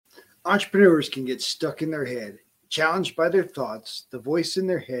Entrepreneurs can get stuck in their head, challenged by their thoughts, the voice in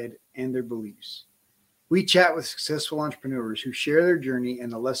their head, and their beliefs. We chat with successful entrepreneurs who share their journey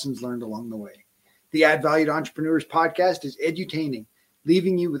and the lessons learned along the way. The Add Valued Entrepreneurs podcast is edutaining,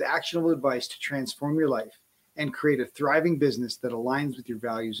 leaving you with actionable advice to transform your life and create a thriving business that aligns with your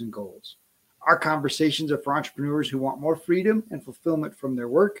values and goals. Our conversations are for entrepreneurs who want more freedom and fulfillment from their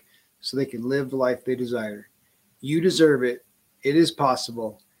work so they can live the life they desire. You deserve it. It is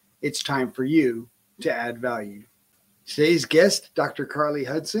possible. It's time for you to add value. Today's guest, Dr. Carly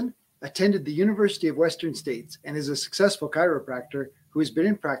Hudson, attended the University of Western States and is a successful chiropractor who has been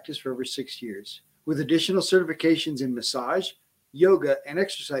in practice for over 6 years. With additional certifications in massage, yoga, and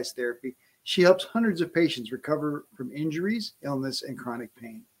exercise therapy, she helps hundreds of patients recover from injuries, illness, and chronic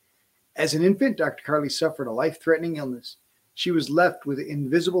pain. As an infant, Dr. Carly suffered a life-threatening illness. She was left with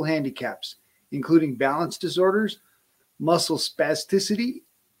invisible handicaps, including balance disorders, muscle spasticity,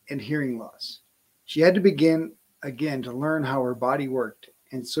 and hearing loss. She had to begin again to learn how her body worked,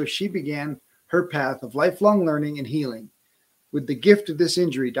 and so she began her path of lifelong learning and healing. With the gift of this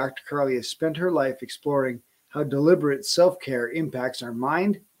injury, Dr. Carly has spent her life exploring how deliberate self-care impacts our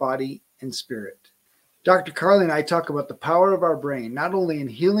mind, body, and spirit. Dr. Carly and I talk about the power of our brain, not only in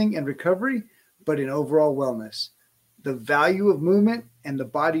healing and recovery, but in overall wellness, the value of movement, and the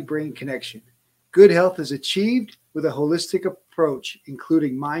body-brain connection. Good health is achieved with a holistic approach,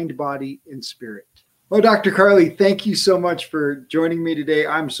 including mind, body, and spirit. Well, Dr. Carly, thank you so much for joining me today.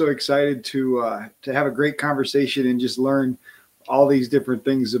 I'm so excited to have a great conversation and just learn all these different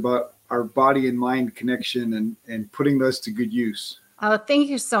things about our body and mind connection and putting those to good use. Oh, thank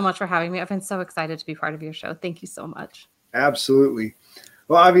you so much for having me. I've been so excited to be part of your show. Thank you so much. Absolutely.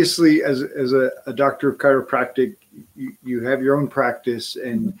 Well, obviously, as a doctor of chiropractic, you have your own practice,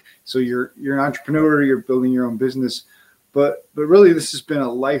 and so you're an entrepreneur. You're building your own business, but really, this has been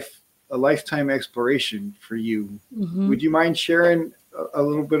a lifetime exploration for you. Mm-hmm. Would you mind sharing a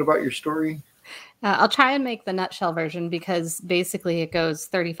little bit about your story? I'll try and make the nutshell version because basically it goes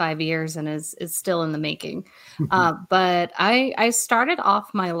 35 years and is still in the making. But I started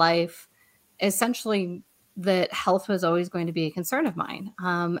off my life essentially that health was always going to be a concern of mine.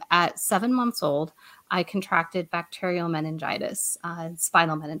 At 7 months old, I contracted bacterial meningitis,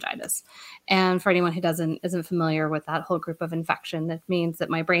 spinal meningitis. And for anyone who isn't familiar with that whole group of infection, it means that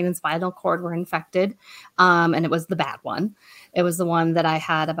my brain and spinal cord were infected. And it was the bad one. It was the one that I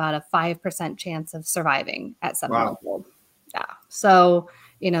had about a 5% chance of surviving at 7 months old. Yeah. So,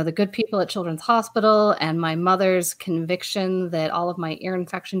 the good people at Children's Hospital and my mother's conviction that all of my ear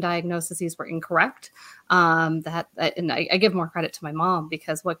infection diagnoses were incorrect. And I give more credit to my mom,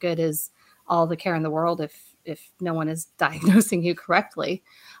 because what good is all the care in the world if no one is diagnosing you correctly,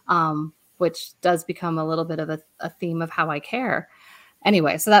 which does become a little bit of a theme of how I care.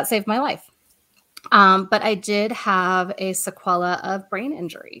 Anyway, so that saved my life. But I did have a sequela of brain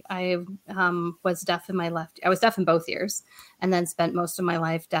injury. I was deaf in my left. I was deaf in both ears, and then spent most of my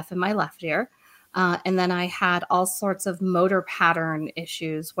life deaf in my left ear. And then I had all sorts of motor pattern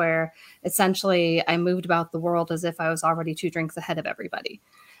issues where essentially I moved about the world as if I was already 2 drinks ahead of everybody.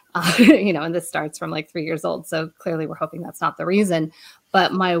 And this starts from like 3 years old. So clearly we're hoping that's not the reason,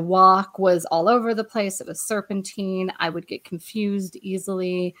 but my walk was all over the place. It was serpentine. I would get confused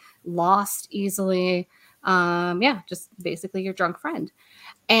easily, lost easily. Just basically your drunk friend.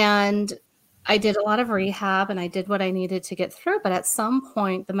 And I did a lot of rehab and I did what I needed to get through. But at some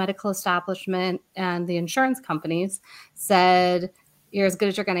point, the medical establishment and the insurance companies said, "You're as good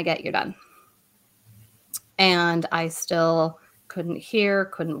as you're going to get. You're done." And I still couldn't hear,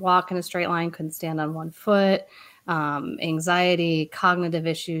 couldn't walk in a straight line, couldn't stand on one foot, anxiety, cognitive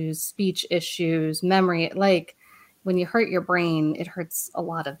issues, speech issues, memory. Like when you hurt your brain, it hurts a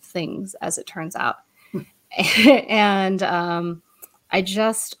lot of things, as it turns out. And I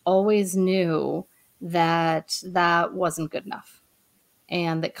just always knew that wasn't good enough,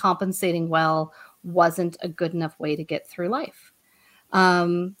 and that compensating wasn't a good enough way to get through life.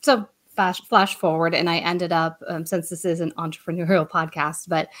 So flash forward, and I ended up, since this is an entrepreneurial podcast,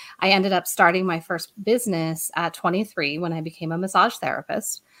 but I ended up starting my first business at 23 when I became a massage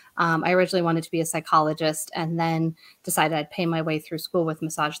therapist. I originally wanted to be a psychologist, and then decided I'd pay my way through school with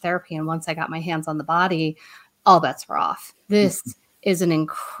massage therapy. And once I got my hands on the body, all bets were off. This is an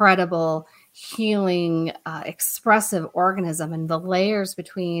incredible healing, expressive organism, and the layers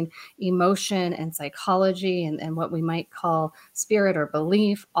between emotion and psychology and what we might call spirit or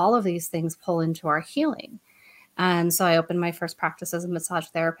belief, all of these things pull into our healing. And so I opened my first practice as a massage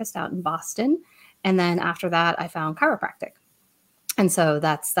therapist out in Boston. And then after that, I found chiropractic. And so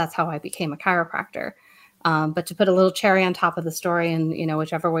that's how I became a chiropractor. But to put a little cherry on top of the story, and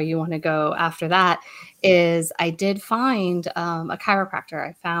whichever way you want to go after that, is I did find a chiropractor.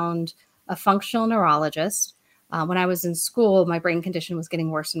 I found a functional neurologist. When I was in school, my brain condition was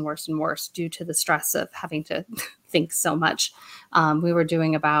getting worse and worse and worse due to the stress of having to think so much. We were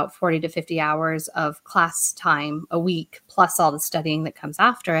doing about 40 to 50 hours of class time a week, plus all the studying that comes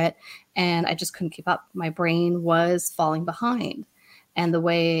after it. And I just couldn't keep up. My brain was falling behind. And the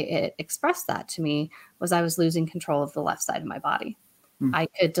way it expressed that to me was I was losing control of the left side of my body. I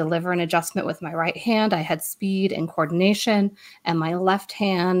could deliver an adjustment with my right hand. I had speed and coordination, and my left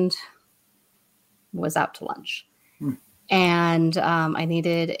hand was out to lunch. And I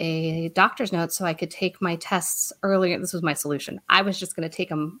needed a doctor's note so I could take my tests earlier. This was my solution. I was just going to take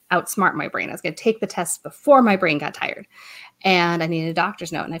them, outsmart my brain. I was going to take the tests before my brain got tired. And I needed a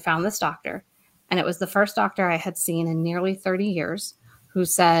doctor's note. And I found this doctor. And it was the first doctor I had seen in nearly 30 years who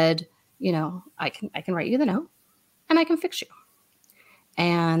said, I can write you the note and I can fix you.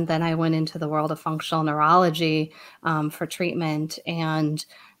 And then I went into the world of functional neurology for treatment, and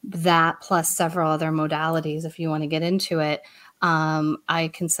that plus several other modalities, if you want to get into it, I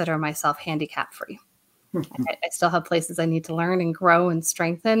consider myself handicap free. I still have places I need to learn and grow and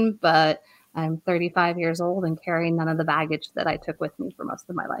strengthen, but I'm 35 years old and carrying none of the baggage that I took with me for most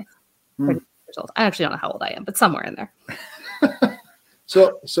of my life. 30 years old. I actually don't know how old I am, but somewhere in there.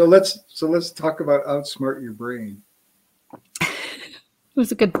 So let's talk about outsmart your brain. It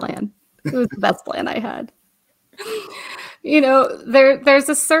was a good plan. It was the best plan I had. There's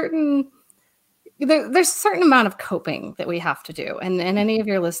a certain amount of coping that we have to do. And any of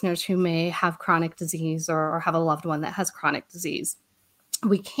your listeners who may have chronic disease or have a loved one that has chronic disease,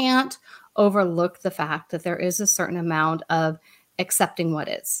 we can't overlook the fact that there is a certain amount of accepting what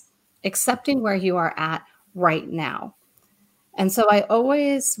is, accepting where you are at right now. And so I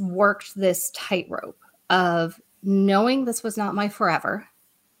always worked this tightrope of knowing this was not my forever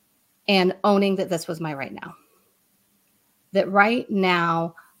and owning that this was my right now. That right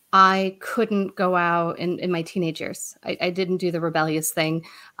now I couldn't go out in my teenage years. I didn't do the rebellious thing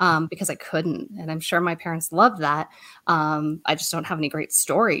because I couldn't. And I'm sure my parents loved that. I just don't have any great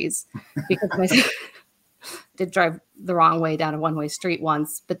stories because I did drive the wrong way down a one-way street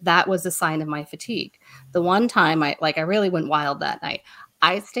once, but that was a sign of my fatigue. The one time I really went wild that night.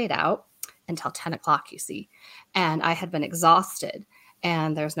 I stayed out until 10 o'clock, you see, and I had been exhausted,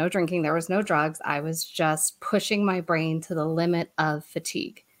 and there's no drinking. There was no drugs. I was just pushing my brain to the limit of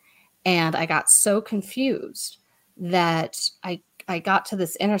fatigue. And I got so confused that I got to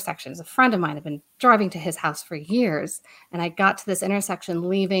this intersection. As a friend of mine, I've been driving to his house for years, and I got to this intersection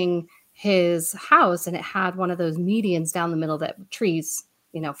leaving his house, and it had one of those medians down the middle that trees,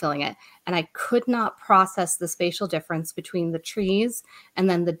 filling it. And I could not process the spatial difference between the trees and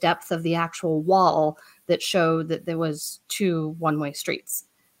then the depth of the actual wall that showed that there was two one-way streets.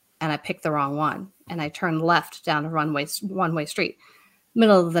 And I picked the wrong one, and I turned left down a one-way street.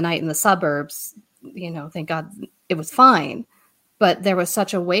 Middle of the night in the suburbs, thank God it was fine. But there was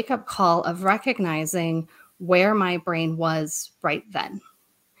such a wake-up call of recognizing where my brain was right then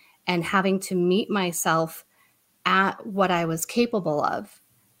and having to meet myself at what I was capable of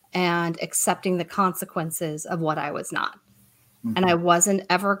and accepting the consequences of what I was not. Mm-hmm. And I wasn't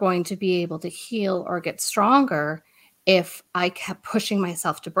ever going to be able to heal or get stronger if I kept pushing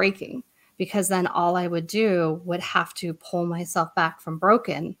myself to breaking, because then all I would do would have to pull myself back from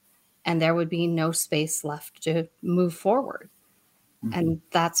broken, and there would be no space left to move forward. Mm-hmm. And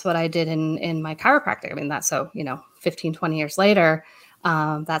that's what I did in my chiropractic. I mean, 15, 20 years later,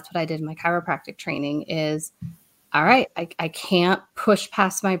 that's what I did in my chiropractic training is, all right, I can't push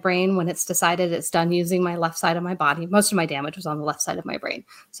past my brain when it's decided it's done using my left side of my body. Most of my damage was on the left side of my brain.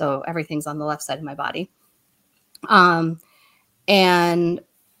 So everything's on the left side of my body. And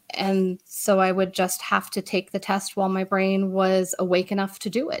so I would just have to take the test while my brain was awake enough to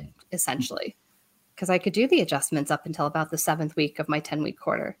do it, essentially, because I could do the adjustments up until about the 7th week of my 10-week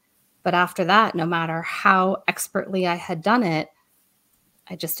quarter. But after that, no matter how expertly I had done it,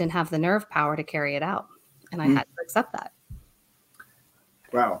 I just didn't have the nerve power to carry it out. And I had to accept that.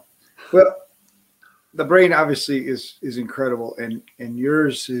 Wow. Well, the brain obviously is incredible, and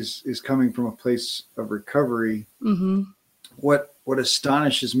yours is coming from a place of recovery. Mm-hmm. What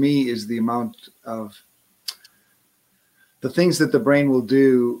astonishes me is the amount of the things that the brain will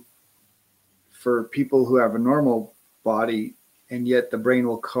do for people who have a normal body, and yet the brain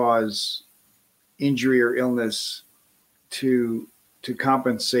will cause injury or illness to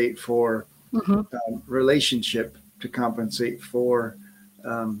compensate for relationship, to compensate for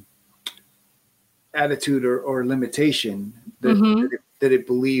attitude or limitation that it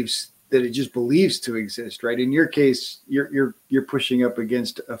believes that it just believes to exist, right? In your case, you're pushing up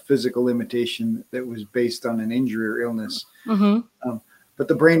against a physical limitation that was based on an injury or illness. But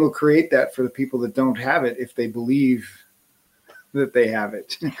the brain will create that for the people that don't have it if they believe that they have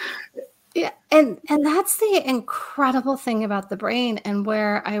it. Yeah, and that's the incredible thing about the brain, and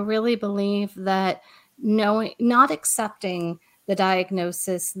where I really believe that not accepting the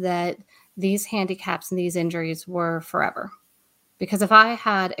diagnosis that these handicaps and these injuries were forever. Because if I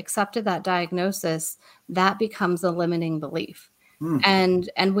had accepted that diagnosis, that becomes a limiting belief. And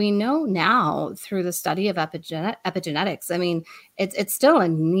we know now through the study of epigenetics, I mean, it's still a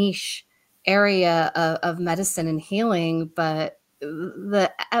niche area of medicine and healing, but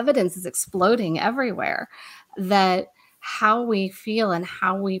the evidence is exploding everywhere that how we feel and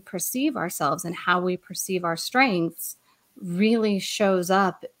how we perceive ourselves and how we perceive our strengths really shows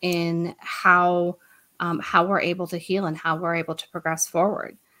up in how we're able to heal and how we're able to progress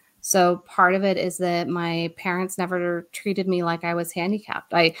forward. So part of it is that my parents never treated me like I was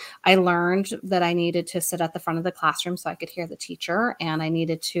handicapped. I learned that I needed to sit at the front of the classroom so I could hear the teacher, and I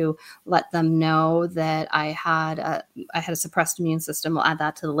needed to let them know that I had a suppressed immune system. We'll add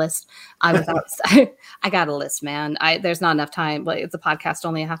that to the list. I was outside. I got a list, man. There's not enough time. But it's a podcast,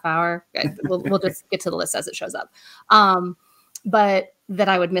 only a half hour. We'll just get to the list as it shows up. But that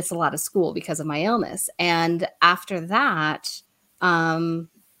I would miss a lot of school because of my illness, and after that.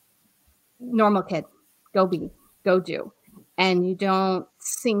 Normal kid, go be, go do. And you don't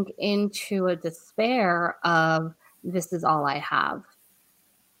sink into a despair of this is all I have.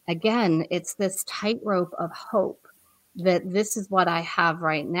 Again, it's this tightrope of hope that this is what I have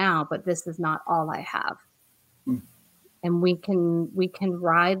right now, but this is not all I have. And we can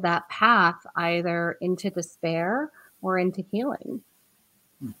ride that path either into despair or into healing.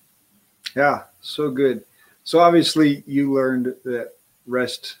 Yeah, so good. So obviously you learned that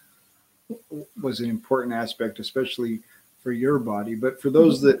rest was an important aspect, especially for your body. But for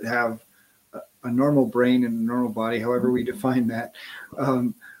those that have a normal brain and a normal body, however we define that,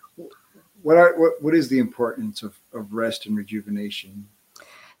 what is the importance of rest and rejuvenation?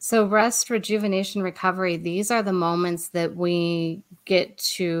 So rest, rejuvenation, recovery, these are the moments that we get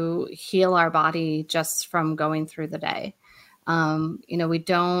to heal our body just from going through the day. We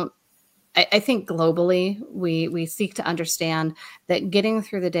don't, I think globally, we seek to understand that getting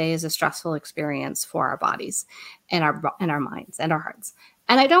through the day is a stressful experience for our bodies and our minds and our hearts.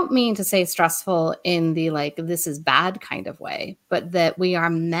 And I don't mean to say stressful in the like, this is bad kind of way, but that we are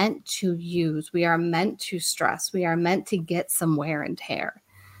meant to stress. We are meant to get some wear and tear.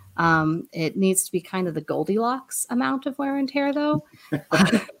 It needs to be kind of the Goldilocks amount of wear and tear, though,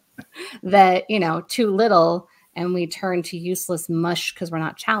 that, too little and we turn to useless mush because we're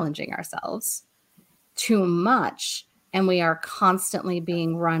not challenging ourselves. Too much, and we are constantly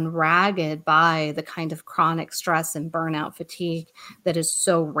being run ragged by the kind of chronic stress and burnout fatigue that is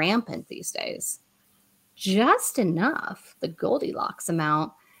so rampant these days. Just enough, the Goldilocks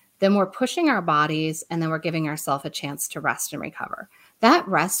amount, then we're pushing our bodies and then we're giving ourselves a chance to rest and recover. That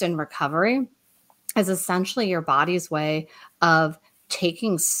rest and recovery is essentially your body's way of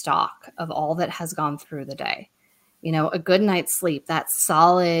taking stock of all that has gone through the day. A good night's sleep, that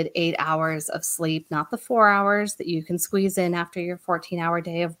solid 8 hours of sleep, not the 4 hours that you can squeeze in after your 14-hour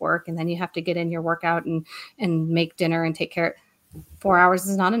day of work. And then you have to get in your workout and make dinner and take care. 4 hours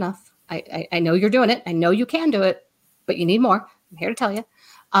is not enough. I know you're doing it. I know you can do it, but you need more. I'm here to tell you.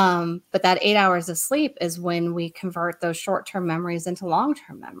 But that 8 hours of sleep is when we convert those short-term memories into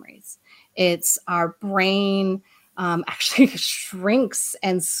long-term memories. It's our brain actually shrinks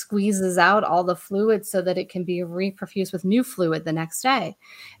and squeezes out all the fluid so that it can be reperfused with new fluid the next day.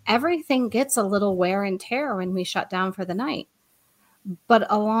 Everything gets a little wear and tear when we shut down for the night. But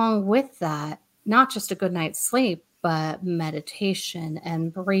along with that, not just a good night's sleep, but meditation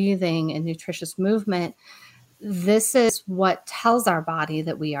and breathing and nutritious movement. This is what tells our body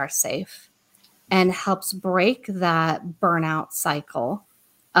that we are safe and helps break that burnout cycle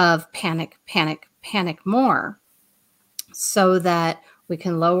of panic more, so that we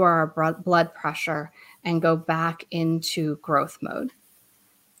can lower our blood pressure and go back into growth mode.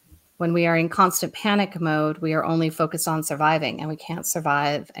 When we are in constant panic mode, we are only focused on surviving, and we can't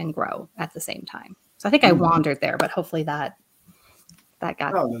survive and grow at the same time. So I think I wandered there, but hopefully that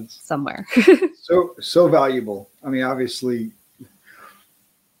got somewhere. so valuable. I mean, obviously,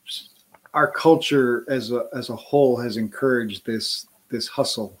 our culture as a whole has encouraged this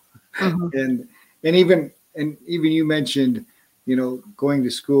hustle, and even you mentioned, going to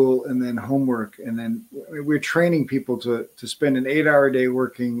school and then homework, and then we're training people to spend an 8-hour day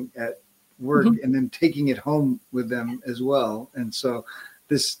working at work and then taking it home with them as well. And so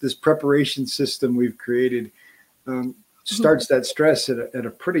this preparation system we've created starts that stress at a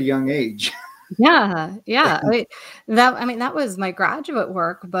pretty young age. Yeah. That was my graduate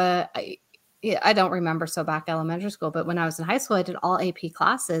work, but I don't remember so back elementary school, but when I was in high school, I did all AP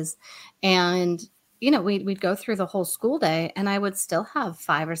classes, and we'd go through the whole school day, and I would still have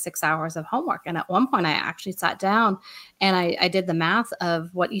 5 or 6 hours of homework. And at one point, I actually sat down and I did the math of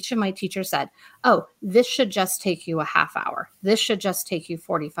what each of my teachers said. Oh, this should just take you a half hour. This should just take you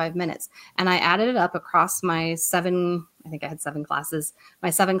 45 minutes. And I added it up across my I think I had 7 classes, my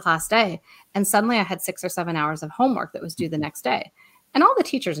 7-class day. And suddenly I had 6 or 7 hours of homework that was due the next day. And all the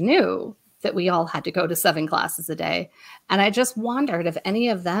teachers knew that we all had to go to 7 classes a day. And I just wondered if any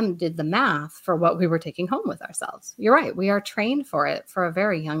of them did the math for what we were taking home with ourselves. You're right. We are trained for it for a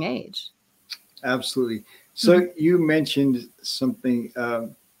very young age. Absolutely. So you mentioned something,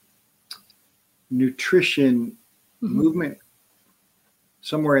 nutrition, movement.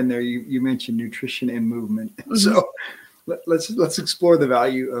 Somewhere in there, you mentioned nutrition and movement. So let's explore the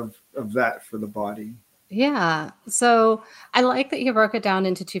value of that for the body. Yeah. So I like that you broke it down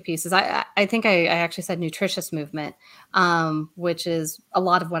into 2 pieces. I think I actually said nutritious movement, which is a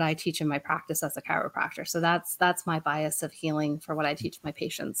lot of what I teach in my practice as a chiropractor. So that's my bias of healing for what I teach my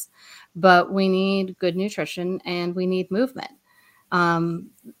patients. But we need good nutrition and we need movement.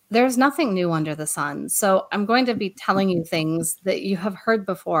 There's nothing new under the sun. So I'm going to be telling you things that you have heard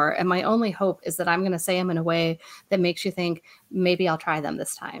before. And my only hope is that I'm going to say them in a way that makes you think, maybe I'll try them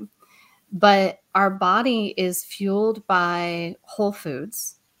this time. But our body is fueled by whole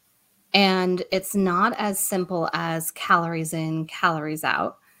foods, and it's not as simple as calories in, calories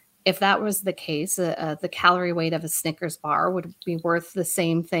out. If that was the case, the calorie weight of a Snickers bar would be worth the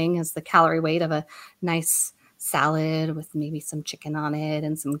same thing as the calorie weight of a nice salad with maybe some chicken on it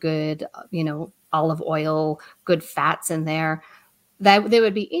and some good, olive oil, good fats in there. That they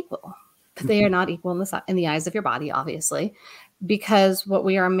would be equal. But they are not equal in the eyes of your body, obviously, because what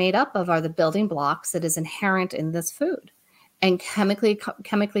we are made up of are the building blocks that is inherent in this food. And chemically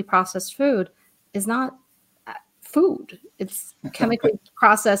processed food is not food. It's chemically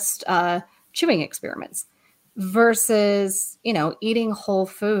processed chewing experiments versus, eating whole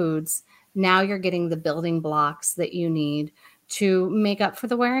foods. Now you're getting the building blocks that you need to make up for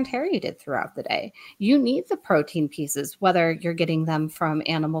the wear and tear you did throughout the day. You need the protein pieces, whether you're getting them from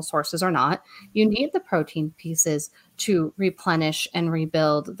animal sources or not. You need the protein pieces to replenish and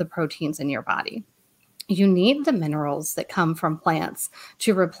rebuild the proteins in your body. You need the minerals that come from plants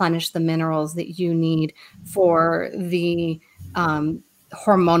to replenish the minerals that you need for the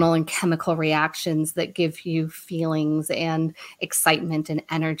hormonal and chemical reactions that give you feelings and excitement and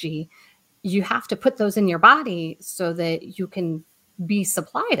energy. You have to put those in your body so that you can be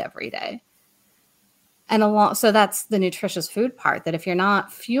supplied every day. And so that's the nutritious food part, that if you're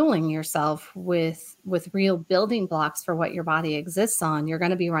not fueling yourself with real building blocks for what your body exists on, you're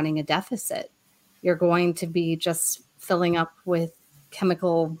going to be running a deficit. You're going to be just filling up with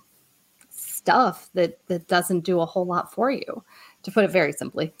chemical stuff that doesn't do a whole lot for you, to put it very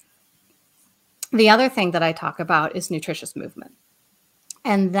simply. The other thing that I talk about is nutritious movement.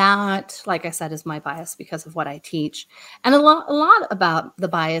 And that, like I said, is my bias because of what I teach. And a lot about the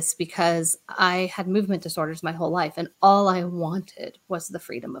bias because I had movement disorders my whole life. And all I wanted was the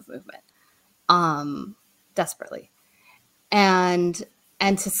freedom of movement, desperately. And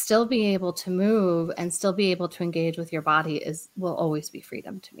to still be able to move and still be able to engage with your body will always be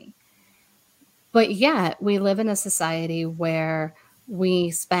freedom to me. But yet we live in a society where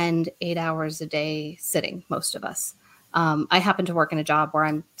we spend 8 hours a day sitting, most of us. I happen to work in a job where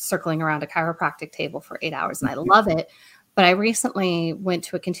I'm circling around a chiropractic table for 8 hours and I love it. But I recently went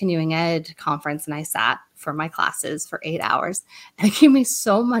to a continuing ed conference and I sat for my classes for 8 hours, and it gave me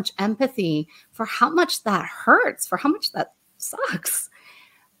so much empathy for how much that hurts, for how much that sucks.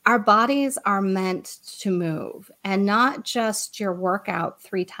 Our bodies are meant to move, and not just your workout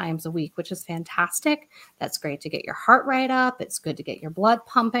 3 times a week, which is fantastic. That's great to get your heart rate up. It's good to get your blood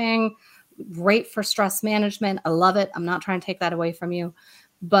pumping. Great for stress management. I love it. I'm not trying to take that away from you.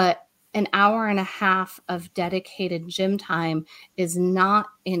 But an hour and a half of dedicated gym time is not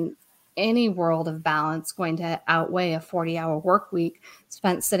in any world of balance going to outweigh a 40-hour work week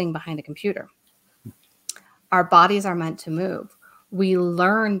spent sitting behind a computer. Our bodies are meant to move. We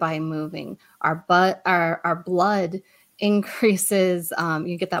learn by moving. Our blood increases.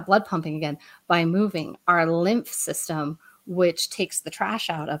 You get that blood pumping again by moving. Our lymph system, which takes the trash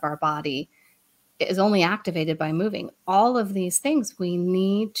out of our body, is only activated by moving. All of these things we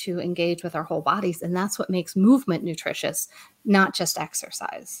need to engage with our whole bodies. And that's what makes movement nutritious, not just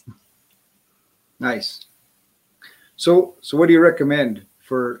exercise. Nice. So what do you recommend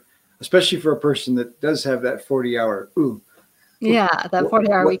especially for a person that does have that 40-hour. Yeah, that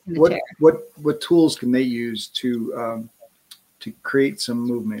 40-hour week in the chair. What tools can they use to create some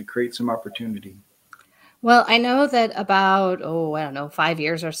movement, create some opportunity? Well, I know that about, I don't know, 5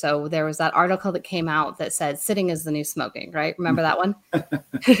 years or so, there was that article that came out that said sitting is the new smoking, right? Remember that one?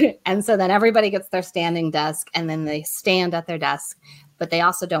 And so then everybody gets their standing desk and then they stand at their desk, but they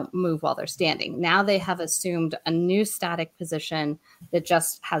also don't move while they're standing. Now they have assumed a new static position that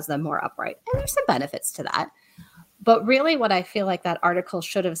just has them more upright. And there's some benefits to that. But really what I feel like that article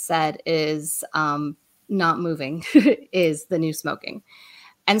should have said is not moving is the new smoking.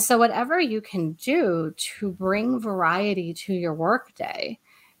 And so whatever you can do to bring variety to your workday,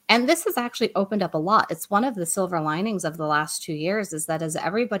 and this has actually opened up a lot. It's one of the silver linings of the last 2 years is that as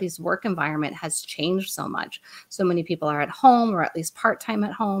everybody's work environment has changed so much, so many people are at home or at least part-time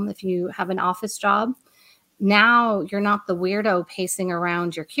at home if you have an office job. Now you're not the weirdo pacing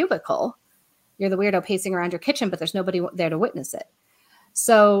around your cubicle. You're the weirdo pacing around your kitchen, but there's nobody there to witness it.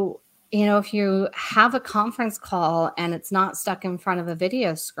 So, if you have a conference call and it's not stuck in front of a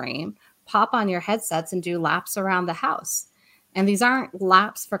video screen, pop on your headsets and do laps around the house. And these aren't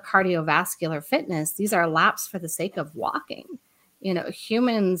laps for cardiovascular fitness. These are laps for the sake of walking.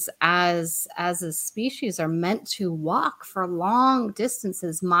 Humans as a species are meant to walk for long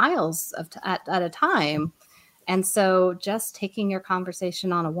distances, miles at a time. And so just taking your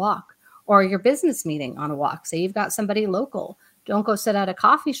conversation on a walk or your business meeting on a walk, say you've got somebody local, don't go sit at a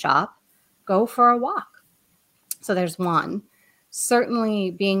coffee shop, go for a walk. So there's one.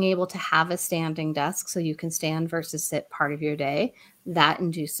 Certainly being able to have a standing desk so you can stand versus sit part of your day, that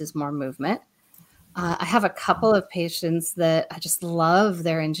induces more movement. I have a couple of patients that I just love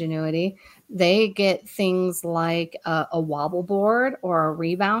their ingenuity. They get things like a wobble board or a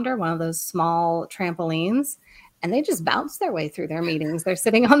rebounder, one of those small trampolines, and they just bounce their way through their meetings. They're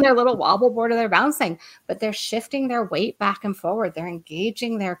sitting on their little wobble board or they're bouncing, but they're shifting their weight back and forward. They're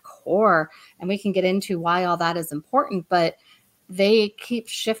engaging their core, and we can get into why all that is important, but they keep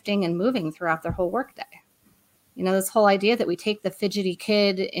shifting and moving throughout their whole workday. This whole idea that we take the fidgety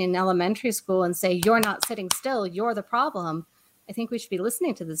kid in elementary school and say, you're not sitting still, you're the problem. I think we should be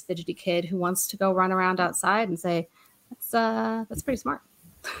listening to this fidgety kid who wants to go run around outside and say, that's pretty smart.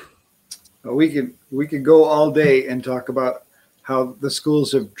 Well, we could go all day and talk about how the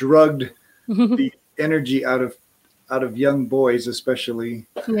schools have drugged the energy out of young boys, especially.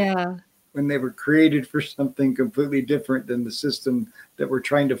 Yeah. When they were created for something completely different than the system that we're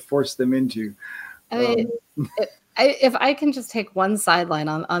trying to force them into. If I can just take one sideline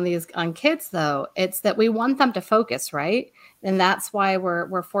on kids, though, it's that we want them to focus, right? And that's why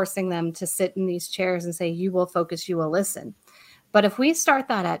we're forcing them to sit in these chairs and say, you will focus, you will listen. But if we start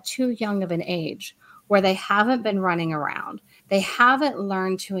that at too young of an age, where they haven't been running around, they haven't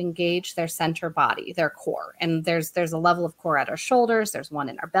learned to engage their center body, their core. And there's a level of core at our shoulders. There's one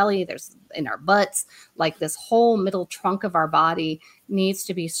in our belly. There's in our butts. Like this whole middle trunk of our body needs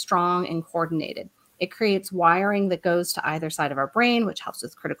to be strong and coordinated. It creates wiring that goes to either side of our brain, which helps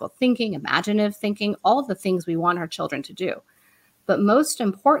with critical thinking, imaginative thinking, all the things we want our children to do. But most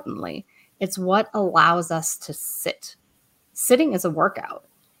importantly, it's what allows us to sit. Sitting is a workout.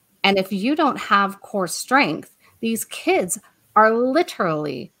 And if you don't have core strength, these kids are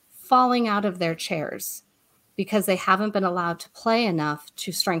literally falling out of their chairs because they haven't been allowed to play enough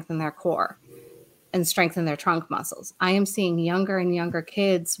to strengthen their core and strengthen their trunk muscles. I am seeing younger and younger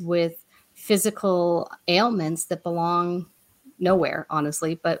kids with physical ailments that belong nowhere,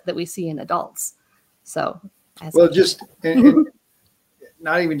 honestly, but that we see in adults. So, and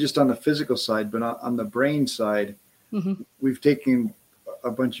not even just on the physical side, but on the brain side, we've taken a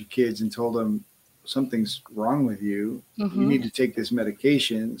bunch of kids and told them something's wrong with you. You need to take this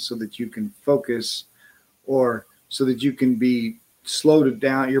medication so that you can focus, or so that you can be slowed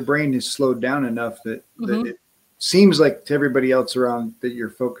down. Your brain is slowed down enough that it seems like to everybody else around that you're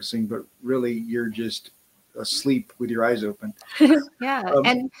focusing, but really you're just asleep with your eyes open. Yeah.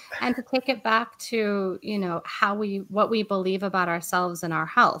 And to take it back to, what we believe about ourselves and our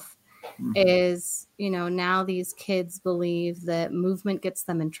health is, now these kids believe that movement gets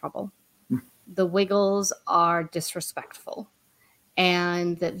them in trouble. The wiggles are disrespectful,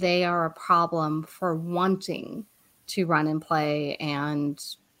 and that they are a problem for wanting to run and play and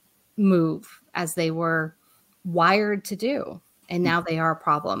move as they were wired to do. And now they are a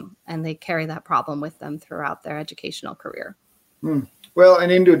problem, and they carry that problem with them throughout their educational career. Well,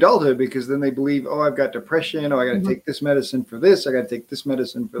 and into adulthood, because then they believe, I've got depression. I got to take this medicine for this. I got to take this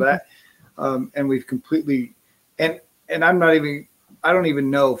medicine for that. And we've completely, and I don't even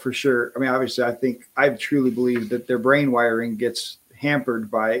know for sure. I mean, obviously I truly believe that their brain wiring gets hampered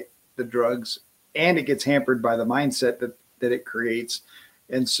by the drugs, and it gets hampered by the mindset that it creates.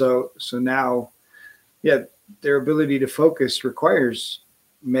 And so now, yeah, their ability to focus requires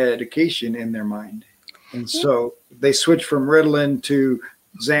medication in their mind. And so they switch from Ritalin to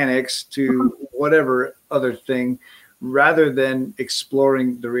Xanax to whatever other thing, rather than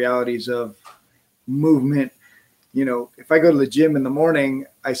exploring the realities of movement. If I go to the gym in the morning,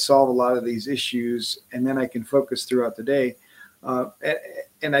 I solve a lot of these issues, and then I can focus throughout the day.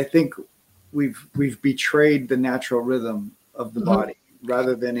 And I think we've betrayed the natural rhythm of the body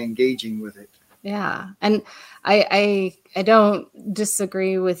rather than engaging with it. Yeah. And I don't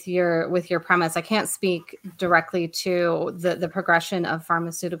disagree with your premise. I can't speak directly to the progression of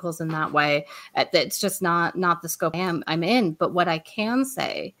pharmaceuticals in that way. It's just not the scope I'm in. But what I can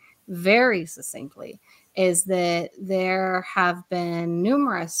say very succinctly is that there have been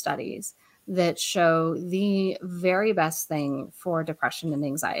numerous studies that show the very best thing for depression and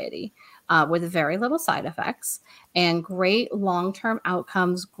anxiety, with very little side effects and great long-term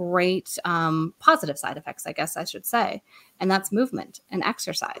outcomes, great positive side effects, I guess I should say. And that's movement and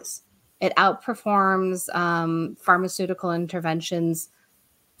exercise. It outperforms pharmaceutical interventions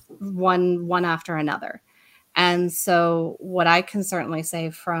one after another. And so what I can certainly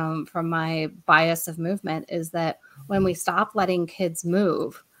say from my bias of movement is that when we stop letting kids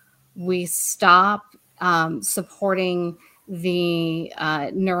move, we stop supporting the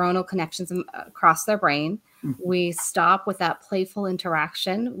neuronal connections across their brain. We stop with that playful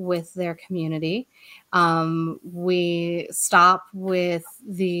interaction with their community. We stop with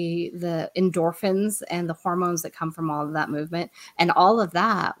the endorphins and the hormones that come from all of that movement. And all of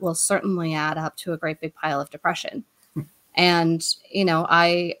that will certainly add up to a great big pile of depression. And,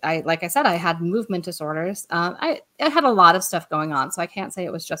 I like I said, I had movement disorders. I had a lot of stuff going on. So I can't say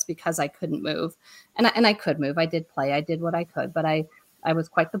it was just because I couldn't move. And I could move. I did play. I did what I could. But I was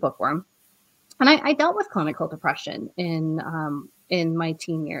quite the bookworm. And I dealt with clinical depression in my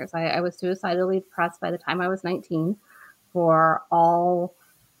teen years. I was suicidally depressed by the time I was 19 for all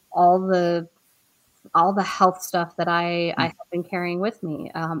the health stuff that I have been carrying with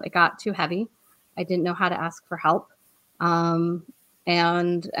me. It got too heavy. I didn't know how to ask for help. And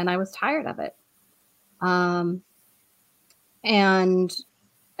I was tired of it. And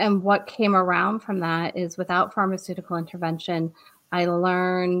what came around from that is, without pharmaceutical intervention, I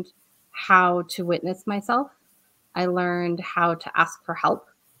learned how to witness myself. I learned how to ask for help.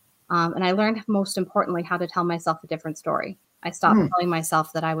 And I learned, most importantly, how to tell myself a different story. I stopped telling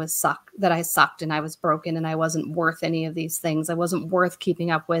myself that I sucked and I was broken and I wasn't worth any of these things. I wasn't worth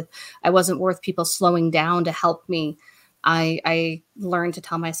keeping up with. I wasn't worth people slowing down to help me. I learned to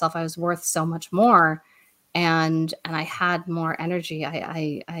tell myself I was worth so much more, and I had more energy.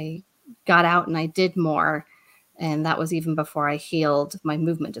 I got out and I did more. And that was even before I healed my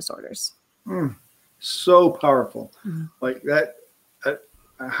movement disorders. So powerful. Like that,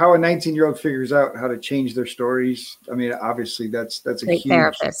 how a 19-year-old figures out how to change their stories. I mean, obviously that's a great huge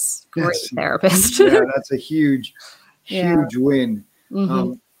therapist. Great therapist. Yeah, that's a huge win.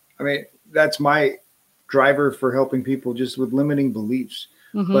 I mean, that's my driver for helping people just with limiting beliefs.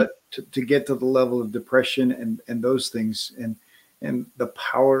 But to get to the level of depression and those things, and the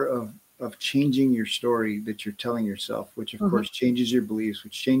power of changing your story that you're telling yourself, which of course changes your beliefs,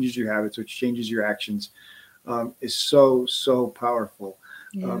 which changes your habits, which changes your actions, is so powerful.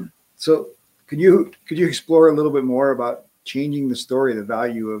 Yeah. So could you explore a little bit more about changing the story, the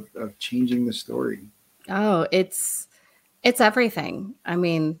value of changing the story? Oh, it's everything. I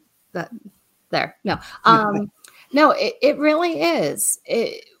mean, no, it really is.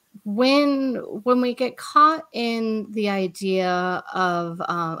 When we get caught in the idea of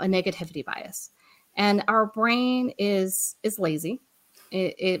a negativity bias, and our brain is lazy,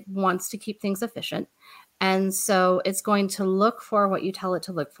 it wants to keep things efficient, and so it's going to look for what you tell it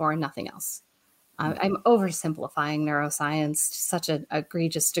to look for and nothing else. I'm oversimplifying neuroscience to such an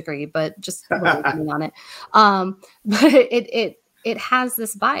egregious degree, but just on it. But it has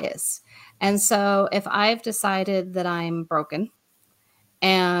this bias, and so if I've decided that I'm broken,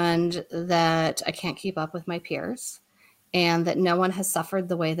 and that I can't keep up with my peers, and that no one has suffered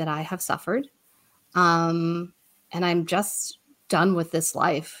the way that I have suffered, and I'm just done with this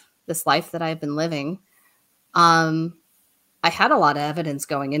life that I've been living. I had a lot of evidence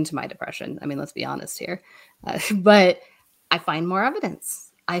going into my depression. I mean, let's be honest here. But I find more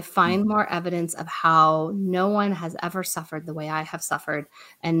evidence. I find more evidence of how no one has ever suffered the way I have suffered,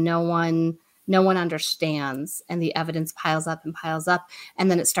 and no one understands, and the evidence piles up and piles up. And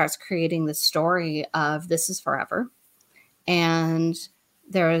then it starts creating the story of this is forever. And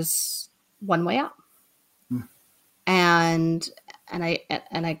there's one way out. And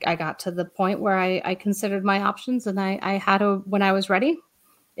I got to the point where I considered my options, and I had when I was ready,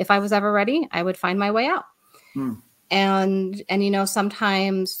 if I was ever ready, I would find my way out. And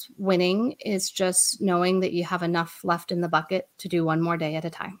sometimes winning is just knowing that you have enough left in the bucket to do one more day at a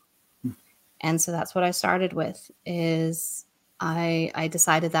time. And so that's what I started with. Is I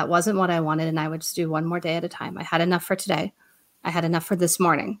decided that wasn't what I wanted, and I would just do one more day at a time. I had enough for today. I had enough for this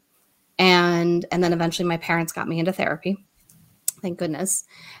morning. And then eventually my parents got me into therapy. Thank goodness.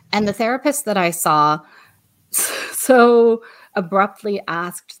 And the therapist that I saw so abruptly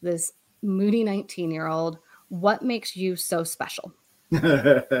asked this moody 19-year-old, "What makes you so special?"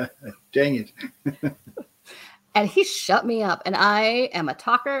 Dang it. And he shut me up. And I am a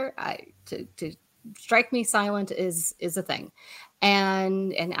talker. To strike me silent is a thing.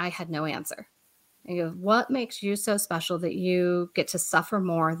 And I had no answer. And he goes, "What makes you so special that you get to suffer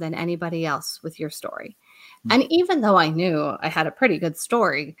more than anybody else with your story?" And even though I knew I had a pretty good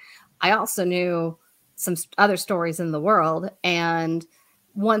story, I also knew some other stories in the world. And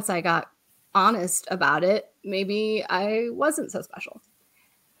once I got honest about it, maybe I wasn't so special.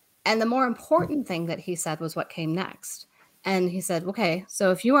 And the more important thing that he said was what came next. And he said, "Okay,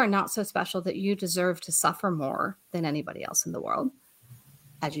 so if you are not so special that you deserve to suffer more than anybody else in the world,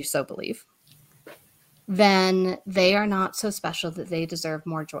 as you so believe, then they are not so special that they deserve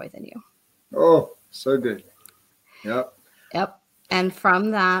more joy than you." Oh, so good. Yep. And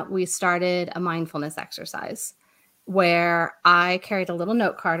from that, we started a mindfulness exercise where I carried a little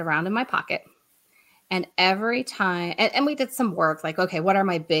note card around in my pocket. And every time, and we did some work like, okay, what are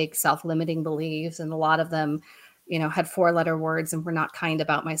my big self-limiting beliefs? And a lot of them, had 4-letter words and were not kind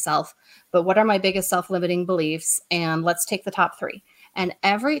about myself. But what are my biggest self-limiting beliefs? And let's take the top 3. And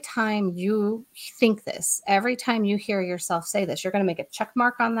every time you think this, every time you hear yourself say this, you're going to make a check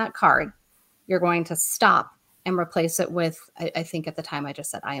mark on that card. You're going to stop and replace it with, I think at the time I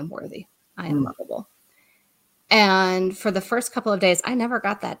just said, "I am worthy. I am lovable." And for the first couple of days, I never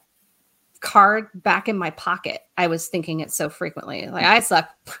got that card back in my pocket. I was thinking it so frequently. Like, I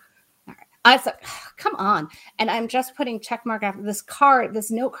suck. All right. I suck. Come on. And I'm just putting check mark after this card. This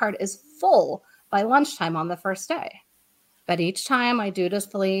note card is full by lunchtime on the first day. But each time I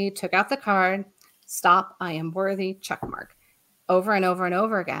dutifully took out the card, stop, I am worthy, check mark, over and over and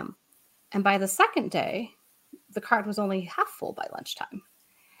over again. And by the second day, the card was only half full by lunchtime.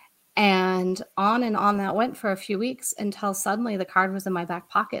 And on that went for a few weeks until suddenly the card was in my back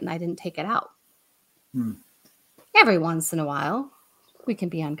pocket and I didn't take it out. Every once in a while, we can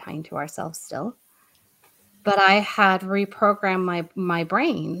be unkind to ourselves still. But I had reprogrammed my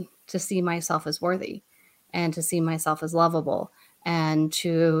brain to see myself as worthy and to see myself as lovable and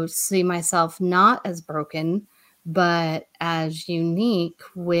to see myself not as broken, but as unique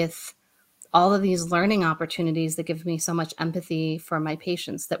with all of these learning opportunities that give me so much empathy for my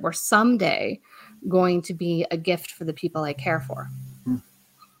patients that were someday going to be a gift for the people I care for.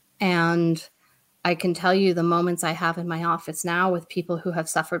 And I can tell you the moments I have in my office now with people who have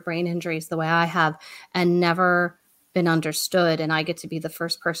suffered brain injuries the way I have and never been understood. And I get to be the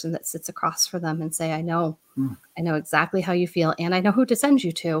first person that sits across for them and say, I know exactly how you feel. And I know who to send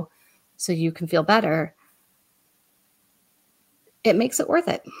you to so you can feel better. It makes it worth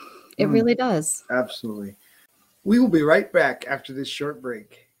it. It really does. Absolutely. We will be right back after this short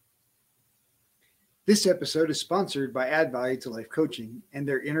break. This episode is sponsored by Add Value to Life Coaching and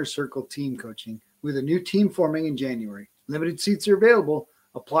their Inner Circle team coaching with a new team forming in January. Limited seats are available.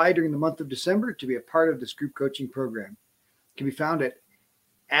 Apply during the month of December to be a part of this group coaching program. It can be found at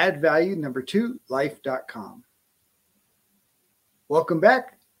addvalue2life.com. Welcome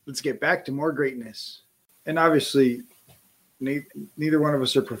back. Let's get back to more greatness. And obviously, neither one of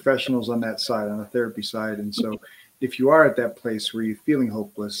us are professionals on that side, on the therapy side. And so if you are at that place where you're feeling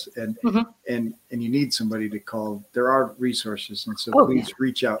hopeless and you need somebody to call, there are resources. And so please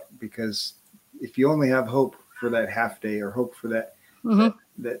reach out, because if you only have hope for that half day or hope for that,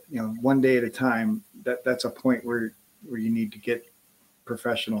 that one day at a time, that's a point where you need to get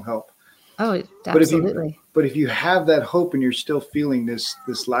professional help. Oh, absolutely. But if you have that hope and you're still feeling this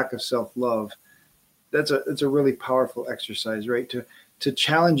lack of self-love, it's a really powerful exercise, right? To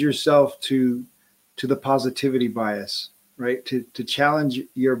challenge yourself to the positivity bias, right? To challenge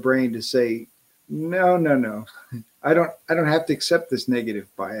your brain to say, no, I don't have to accept this negative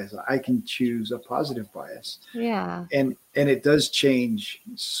bias. I can choose a positive bias. Yeah. And it does change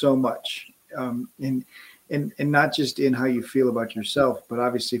so much. And not just in how you feel about yourself, but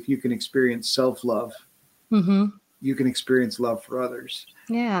obviously if you can experience self-love, you can experience love for others.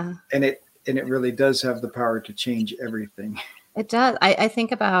 Yeah. And it really does have the power to change everything. It does. I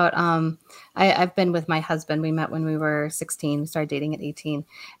think about I've been with my husband. We met when we were 16, started dating at 18.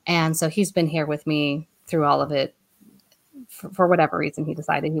 And so he's been here with me through all of it. For whatever reason, he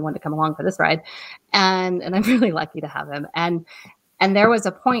decided he wanted to come along for this ride. And I'm really lucky to have him. And there was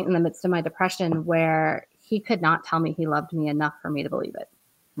a point in the midst of my depression where he could not tell me he loved me enough for me to believe it.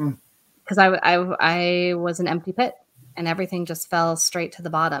 Because I was an empty pit. And everything just fell straight to the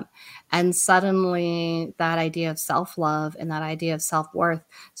bottom. And suddenly that idea of self-love and that idea of self-worth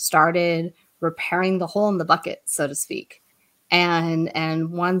started repairing the hole in the bucket, so to speak.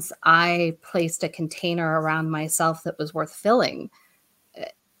 And once I placed a container around myself that was worth filling,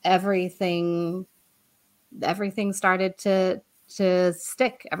 everything started to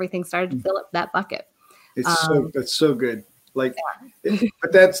stick. Everything started to fill up that bucket. That's so good. Like,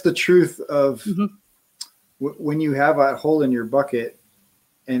 but that's the truth of when you have a hole in your bucket,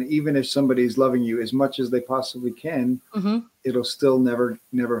 and even if somebody's loving you as much as they possibly can, it'll still never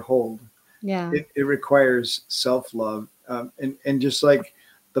hold. Yeah. It requires self-love. And just like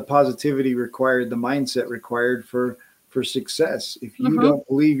the positivity required, the mindset required for success. If you don't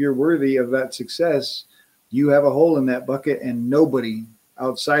believe you're worthy of that success, you have a hole in that bucket, and nobody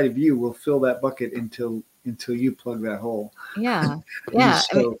outside of you will fill that bucket until you plug that hole. Yeah. Yeah.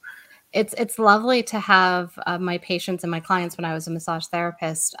 So, I mean, it's lovely to have my patients and my clients, when I was a massage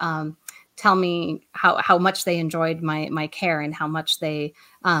therapist, tell me how much they enjoyed my care and how much they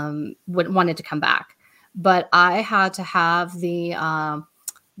wanted to come back. But I had to have the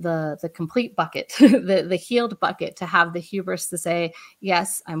complete bucket, the healed bucket, to have the hubris to say,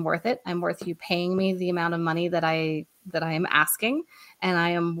 yes, I'm worth it. I'm worth you paying me the amount of money that I am asking, and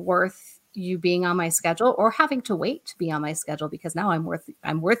I am worth you being on my schedule, or having to wait to be on my schedule, because now I'm worth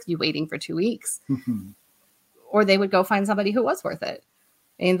you waiting for 2 weeks. Or they would go find somebody who was worth it.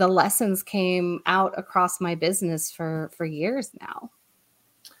 And the lessons came out across my business for years now.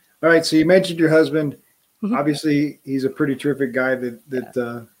 All right. So you mentioned your husband. Obviously, he's a pretty terrific guy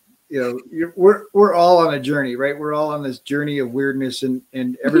that we're all on a journey, right? We're all on this journey of weirdness, and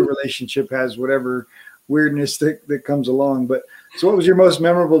every relationship has whatever weirdness that comes along. But so what was your most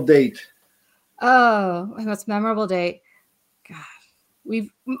memorable date? Oh, my most memorable date. God, my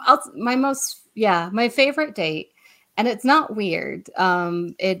favorite date, and it's not weird.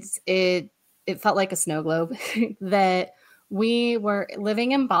 It felt like a snow globe that we were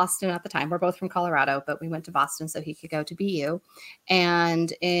living in Boston at the time. We're both from Colorado, but we went to Boston so he could go to BU.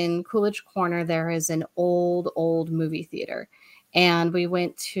 And in Coolidge Corner, there is an old movie theater. And we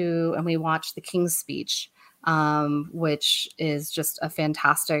went to, and we watched The King's Speech, which is just a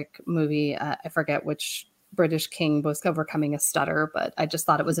fantastic movie. I forget which British king was overcoming a stutter, but I just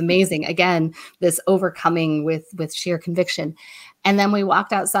thought it was amazing. Again, this overcoming with sheer conviction. And then we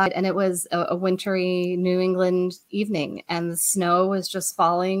walked outside, and it was a wintry New England evening, and the snow was just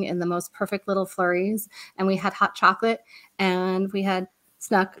falling in the most perfect little flurries. And we had hot chocolate, and we had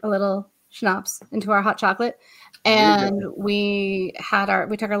snuck a little schnapps into our hot chocolate. And we took our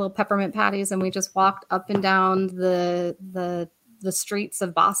little peppermint patties, and we just walked up and down the streets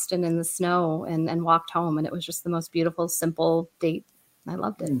of Boston in the snow and walked home. And it was just the most beautiful, simple date. I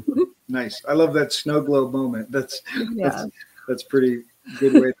loved it. Nice. I love that snow globe moment. That's pretty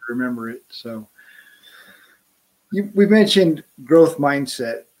good way to remember it. So we mentioned growth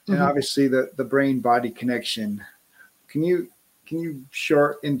mindset, and obviously the brain body connection. Can you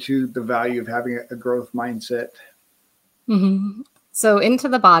short into the value of having a growth mindset? So into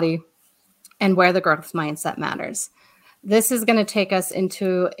the body and where the growth mindset matters. This is going to take us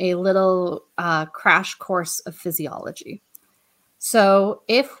into a little crash course of physiology. So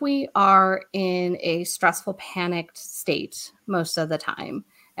if we are in a stressful, panicked state most of the time,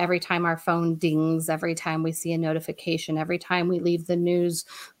 every time our phone dings, every time we see a notification, every time we leave the news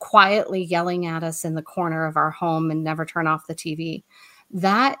quietly yelling at us in the corner of our home and never turn off the TV,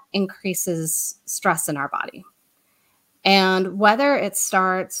 that increases stress in our body. And whether it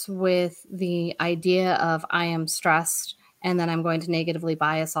starts with the idea of I am stressed, and then I'm going to negatively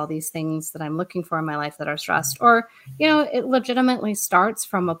bias all these things that I'm looking for in my life that are stressed, or, it legitimately starts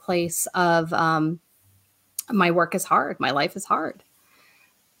from a place of my work is hard, my life is hard.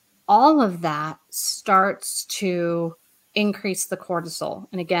 All of that starts to increase the cortisol.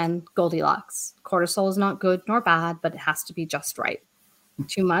 And again, Goldilocks. Cortisol is not good nor bad, but it has to be just right.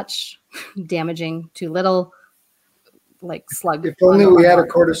 Too much, damaging. Too little, like slug. If only we had a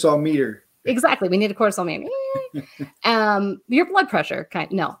cortisol meter. Exactly. We need a cortisol meter. Your blood pressure.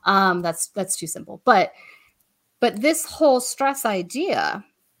 That's too simple. But this whole stress idea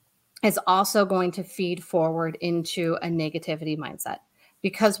is also going to feed forward into a negativity mindset.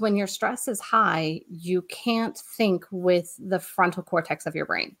 because when your stress is high, you can't think with the frontal cortex of your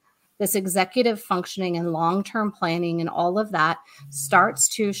brain. This executive functioning and long-term planning and all of that starts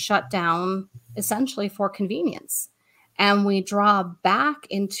to shut down essentially for convenience. And we draw back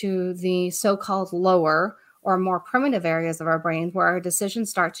into the so-called lower or more primitive areas of our brain where our decisions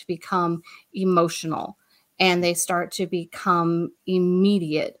start to become emotional and they start to become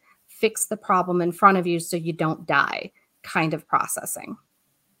immediate, fix the problem in front of you so you don't die kind of processing.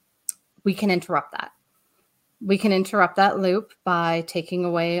 We can interrupt that. We can interrupt that loop by taking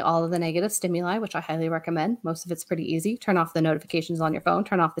away all of the negative stimuli, which I highly recommend. Most of it's pretty easy. Turn off the notifications on your phone.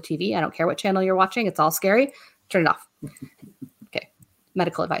 Turn off the TV. I don't care what channel you're watching. It's all scary. Turn it off. Okay.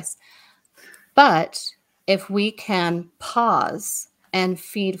 Medical advice. But if we can pause and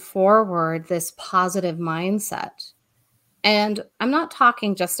feed forward this positive mindset, and I'm not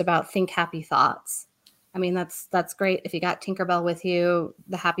talking just about think happy thoughts. I mean, that's great. If you got Tinkerbell with you,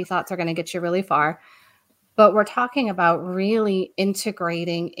 the happy thoughts are going to get you really far. But we're talking about really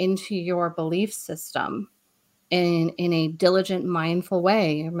integrating into your belief system in a diligent, mindful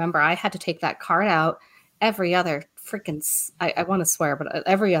way. Remember, I had to take that card out every other freaking, I want to swear, but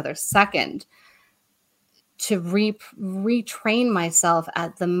every other second to retrain myself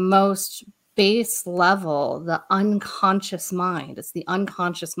at the most base level, the unconscious mind. It's the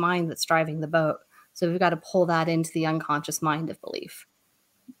unconscious mind that's driving the boat. So we've got to pull that into the unconscious mind of belief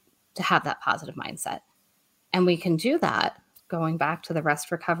to have that positive mindset. And we can do that, going back to the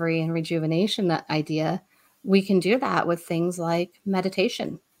rest, recovery, and rejuvenation idea, we can do that with things like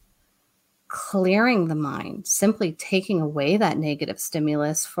meditation, clearing the mind, simply taking away that negative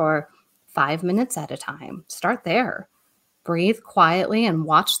stimulus for 5 minutes at a time. Start there. Breathe quietly and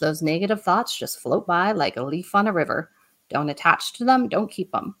watch those negative thoughts just float by like a leaf on a river. Don't attach to them. Don't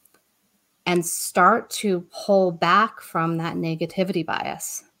keep them. And start to pull back from that negativity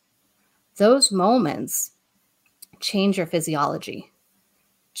bias. Those moments change your physiology,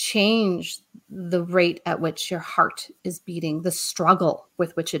 change the rate at which your heart is beating, the struggle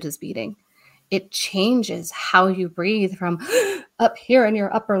with which it is beating. It changes how you breathe from up here in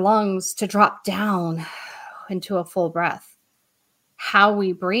your upper lungs to drop down into a full breath. How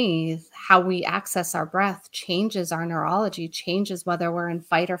we breathe, how we access our breath changes our neurology, changes whether we're in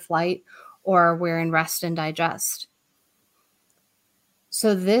fight or flight or we're in rest and digest.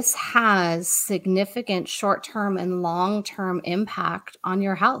 So this has significant short-term and long-term impact on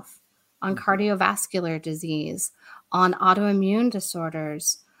your health, on cardiovascular disease, on autoimmune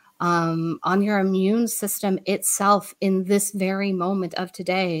disorders, on your immune system itself in this very moment of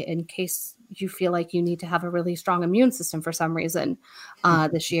today, in case you feel like you need to have a really strong immune system for some reason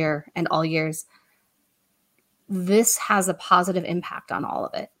this year and all years. This has a positive impact on all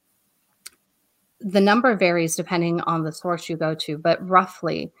of it. The number varies depending on the source you go to, but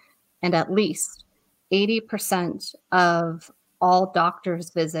roughly and at least 80% of all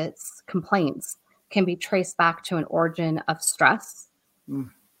doctors' visits, complaints, can be traced back to an origin of stress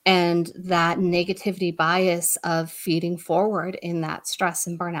and that negativity bias of feeding forward in that stress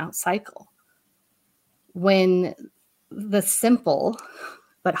and burnout cycle. When the simple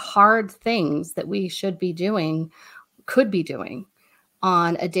but hard things that we should be doing, could be doing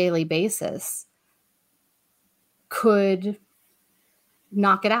on a daily basis, could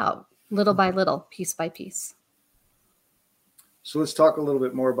knock it out little by little, piece by piece. So let's talk a little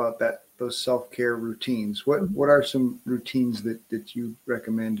bit more about that, those self-care routines. What are some routines that you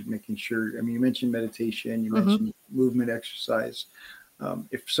recommend making sure? I mean, you mentioned meditation, you mentioned movement, exercise.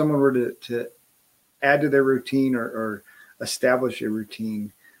 If someone were to add to their routine or establish a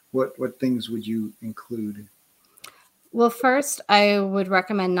routine, what things would you include? Well, first, I would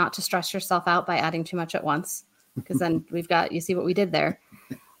recommend not to stress yourself out by adding too much at once, because then you see what we did there.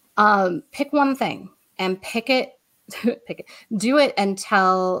 Pick one thing and pick it, do it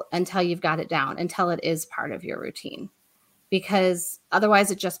until you've got it down, until it is part of your routine, because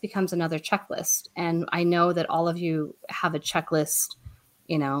otherwise it just becomes another checklist. And I know that all of you have a checklist,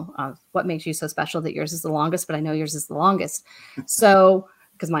 of what makes you so special that yours is the longest, but I know yours is the longest. So,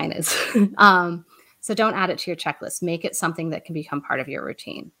 because mine is. So don't add it to your checklist. Make it something that can become part of your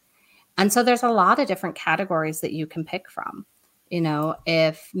routine. And so there's a lot of different categories that you can pick from.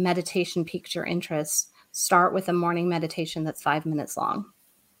 If meditation piques your interest, start with a morning meditation that's 5 minutes long.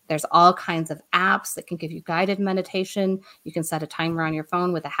 There's all kinds of apps that can give you guided meditation. You can set a timer on your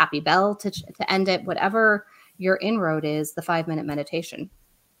phone with a happy bell to end it, whatever your inroad is, the 5-minute meditation.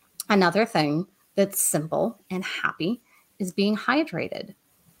 Another thing that's simple and happy is being hydrated.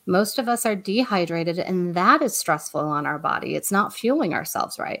 Most of us are dehydrated, and that is stressful on our body. It's not fueling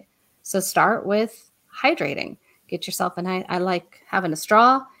ourselves right. So start with hydrating. get yourself I like having a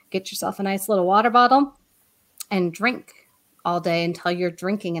straw, get yourself a nice little water bottle and drink all day until you're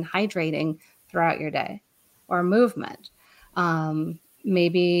drinking and hydrating throughout your day. Or movement.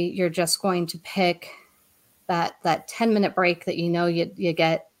 Maybe you're just going to pick that 10-minute break that you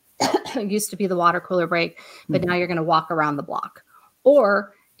get. Used to be the water cooler break, but now you're going to walk around the block.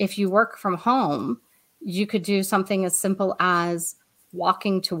 Or if you work from home, you could do something as simple as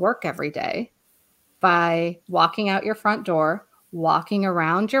walking to work every day by walking out your front door, walking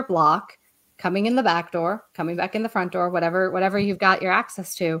around your block, coming in the back door, coming back in the front door, whatever you've got your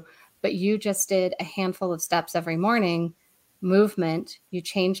access to. But you just did a handful of steps every morning, movement, you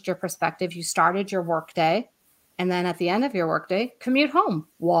changed your perspective, you started your work day. And then at the end of your workday, commute home,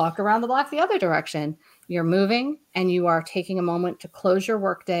 walk around the block the other direction. You're moving and you are taking a moment to close your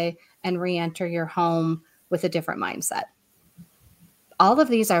workday and re-enter your home with a different mindset. All of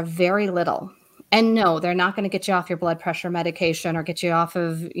these are very little. And no, they're not going to get you off your blood pressure medication or get you off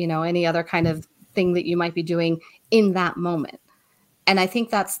of, any other kind of thing that you might be doing in that moment. And I think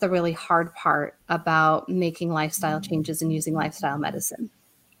that's the really hard part about making lifestyle changes and using lifestyle medicine.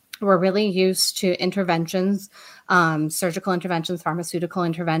 We're really used to interventions, surgical interventions, pharmaceutical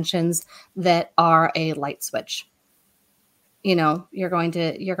interventions that are a light switch. You're going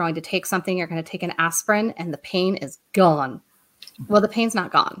to take something, you're going to take an aspirin and the pain is gone. Well, the pain's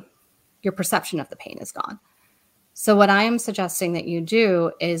not gone. Your perception of the pain is gone. So what I am suggesting that you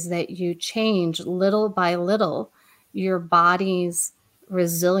do is that you change little by little your body's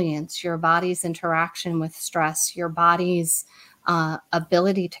resilience, your body's interaction with stress, your body's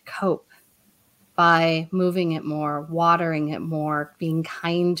ability to cope by moving it more, watering it more, being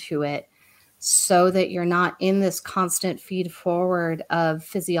kind to it, so that you're not in this constant feed forward of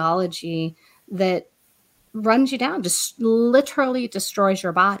physiology that runs you down, just literally destroys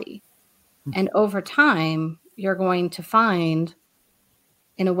your body. And over time, you're going to find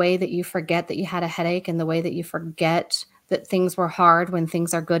in a way that you forget that you had a headache, and the way that you forget that things were hard when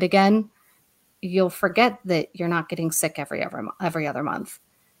things are good again, you'll forget that you're not getting sick every other month.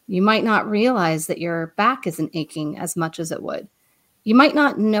 You might not realize that your back isn't aching as much as it would. You might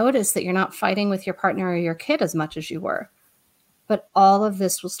not notice that you're not fighting with your partner or your kid as much as you were. But all of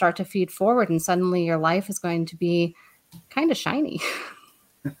this will start to feed forward, and suddenly your life is going to be kind of shiny.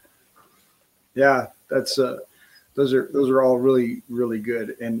 Yeah, that's those are all really, really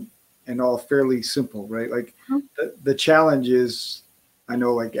good and all fairly simple, right? Like the challenge is, I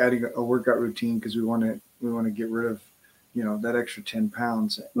know, like adding a workout routine because we want to get rid of, that extra 10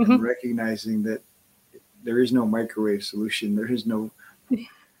 pounds, and recognizing that there is no microwave solution. There is no,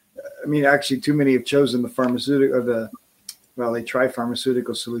 actually too many have chosen the pharmaceutical or they try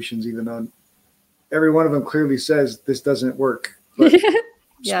pharmaceutical solutions, even though every one of them clearly says this doesn't work, but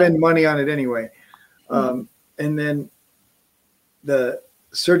spend money on it anyway. And then the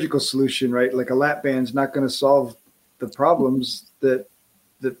surgical solution, right? Like a lap band's not going to solve the problems that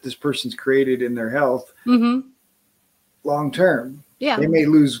this person's created in their health long term. Yeah, they may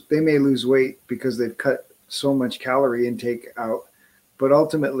lose weight because they've cut so much calorie intake out, but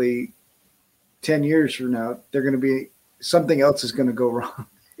ultimately 10 years from now, they're going to be, something else is going to go wrong,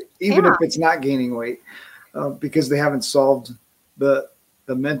 even if it's not gaining weight, because they haven't solved the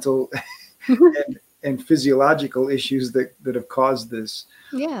mental and physiological issues that have caused this.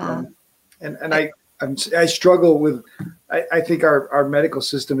 Yeah. I struggle with, I think our medical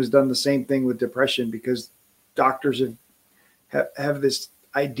system has done the same thing with depression, because doctors have this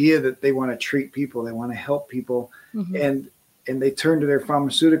idea that they want to treat people, they want to help people, and they turn to their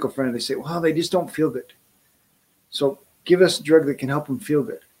pharmaceutical friend and they say, well, they just don't feel good, so give us a drug that can help them feel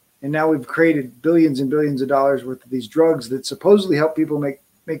good. And now we've created billions and billions of dollars worth of these drugs that supposedly help people make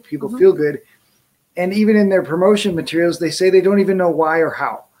people feel good. And even in their promotion materials, they say they don't even know why or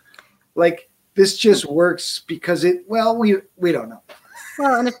how. Like, this just works because we don't know.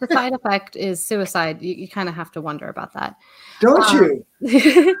 Well, and if the side effect is suicide, you kind of have to wonder about that. Don't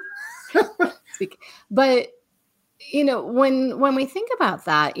you? But, when we think about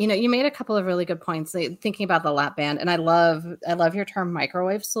that, you made a couple of really good points thinking about the lap band. And I love your term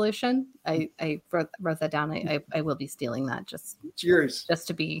microwave solution. I wrote that down. I will be stealing that just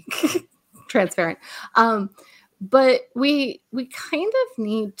to be transparent. But we kind of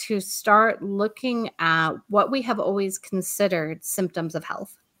need to start looking at what we have always considered symptoms of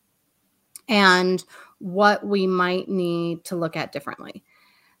health and what we might need to look at differently.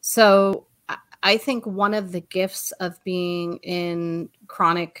 So I think one of the gifts of being in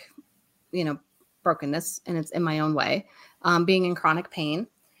chronic, brokenness, and it's in my own way, being in chronic pain,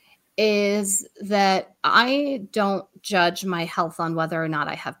 is that I don't judge my health on whether or not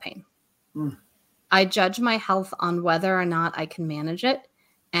I have pain. I judge my health on whether or not I can manage it.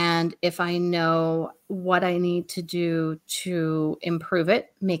 And if I know what I need to do to improve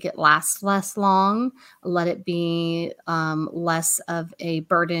it, make it last less long, let it be less of a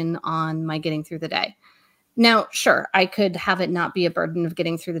burden on my getting through the day. Now, sure, I could have it not be a burden of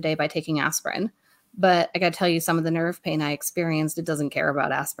getting through the day by taking aspirin, but I got to tell you, some of the nerve pain I experienced, it doesn't care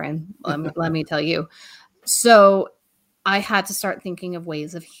about aspirin. Let me tell you. So I had to start thinking of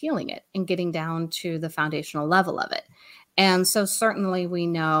ways of healing it and getting down to the foundational level of it. And so certainly we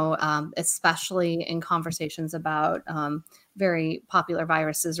know, especially in conversations about very popular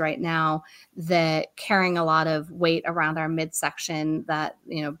viruses right now, that carrying a lot of weight around our midsection, that,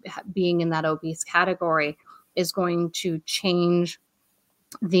 being in that obese category is going to change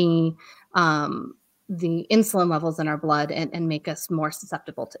the insulin levels in our blood and make us more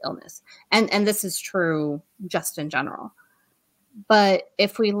susceptible to illness. And this is true just in general. But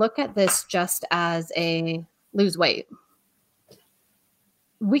if we look at this just as a lose weight,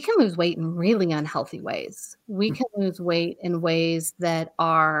 we can lose weight in really unhealthy ways. We can lose weight in ways that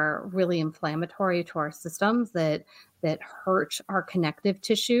are really inflammatory to our systems, that hurt our connective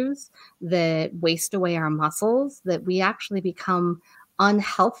tissues, that waste away our muscles, that we actually become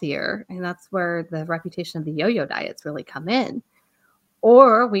unhealthier. And that's where the reputation of the yo-yo diets really come in.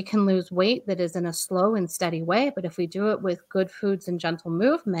 Or we can lose weight that is in a slow and steady way. But if we do it with good foods and gentle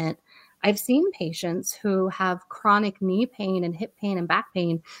movement, I've seen patients who have chronic knee pain and hip pain and back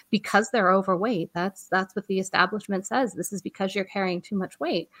pain because they're overweight. That's what the establishment says. This is because you're carrying too much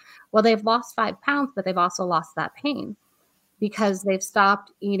weight. Well, they've lost 5 pounds, but they've also lost that pain because they've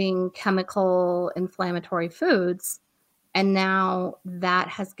stopped eating chemical inflammatory foods. And now that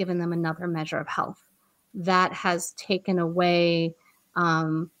has given them another measure of health. That has taken away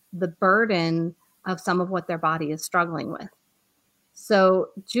the burden of some of what their body is struggling with. So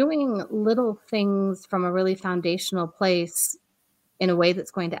doing little things from a really foundational place in a way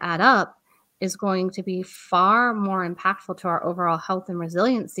that's going to add up is going to be far more impactful to our overall health and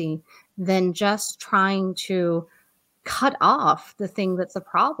resiliency than just trying to cut off the thing that's a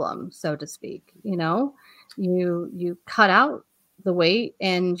problem, so to speak. You cut out the weight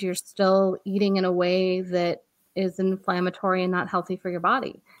and you're still eating in a way that is inflammatory and not healthy for your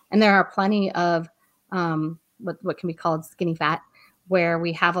body. And there are plenty of what can be called skinny fat, where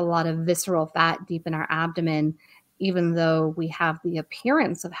we have a lot of visceral fat deep in our abdomen, even though we have the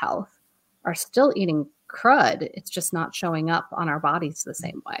appearance of health, are still eating crud. It's just not showing up on our bodies the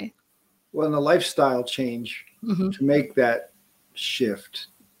same way. Well, and the lifestyle change to make that shift.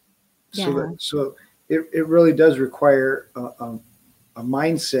 Yeah. So it really does require a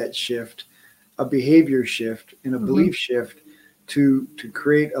mindset shift, a behavior shift, and a belief shift to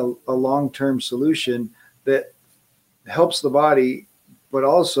create a long-term solution that helps the body, but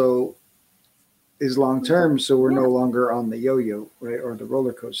also is long-term. So we're no longer on the yo-yo, right? Or the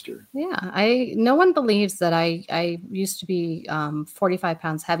roller coaster. Yeah. No one believes that I used to be 45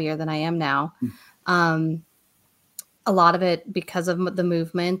 pounds heavier than I am now. A lot of it because of the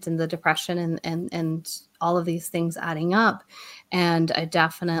movement and the depression and all of these things adding up. And I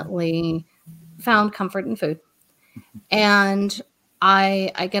definitely found comfort in food. And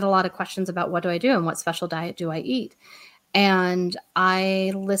I get a lot of questions about what do I do and what special diet do I eat? And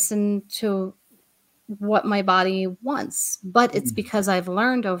I listen to what my body wants, but it's because I've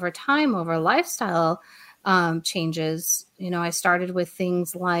learned over time, over lifestyle changes. I started with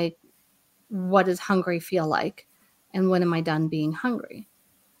things like, what does hungry feel like? And when am I done being hungry?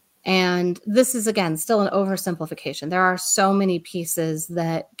 And this is, again, still an oversimplification. There are so many pieces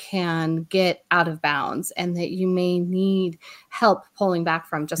that can get out of bounds and that you may need help pulling back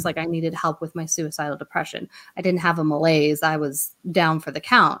from, just like I needed help with my suicidal depression. I didn't have a malaise. I was down for the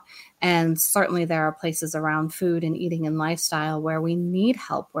count. And certainly there are places around food and eating and lifestyle where we need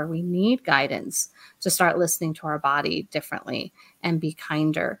help, where we need guidance to start listening to our body differently and be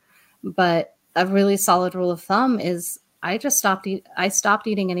kinder. But a really solid rule of thumb is I stopped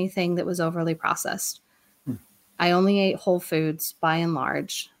eating anything that was overly processed. I only ate whole foods by and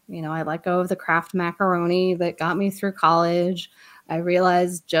large. I let go of the Kraft macaroni that got me through college. I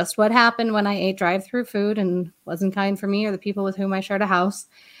realized just what happened when I ate drive-through food and wasn't kind for me or the people with whom I shared a house,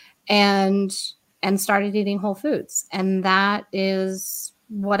 and started eating whole foods. And that is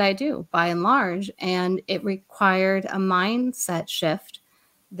what I do by and large. And it required a mindset shift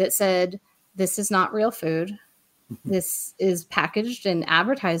that said, this is not real food. This is packaged and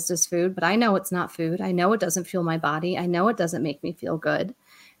advertised as food, but I know it's not food. I know it doesn't fuel my body. I know it doesn't make me feel good.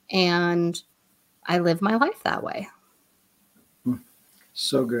 And I live my life that way.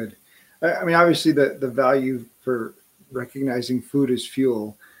 So good. I mean, obviously the value for recognizing food as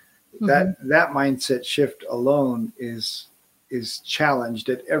fuel that mindset shift alone is challenged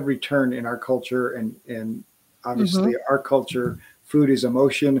at every turn in our culture, and obviously our culture. Food is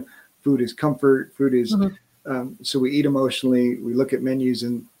emotion, food is comfort, food is so we eat emotionally. We look at menus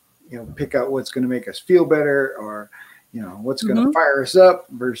and pick out what's going to make us feel better, or what's going to fire us up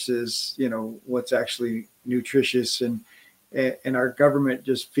versus what's actually nutritious. And our government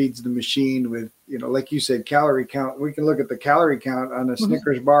just feeds the machine with, like you said, calorie count. We can look at the calorie count on a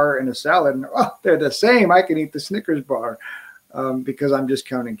Snickers bar and a salad, and they're the same. I can eat the Snickers bar because I'm just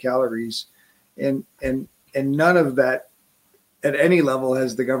counting calories, and none of that at any level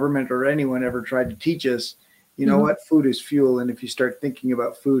has the government or anyone ever tried to teach us. What food is fuel, and if you start thinking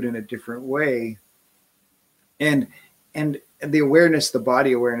about food in a different way, and the awareness, the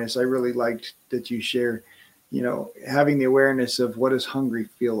body awareness, I really liked that you share. Having the awareness of what does hungry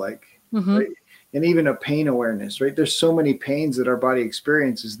feel like, right? And even a pain awareness, right? There's so many pains that our body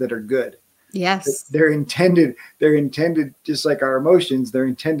experiences that are good. Yes. They're intended, just like our emotions, they're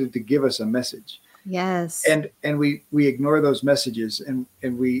intended to give us a message. Yes. And we ignore those messages, and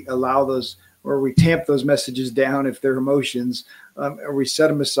we allow those, or we tamp those messages down if they're emotions, or we set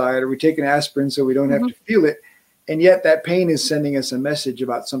them aside, or we take an aspirin so we don't have to feel it. And yet that pain is sending us a message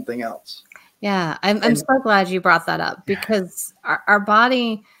about something else. Yeah, I'm so glad you brought that up, because our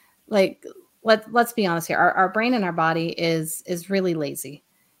body, like, let's be honest here, our brain and our body is really lazy.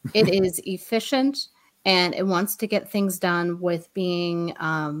 It is efficient, and it wants to get things done with being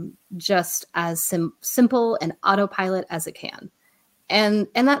just as simple and autopilot as it can, and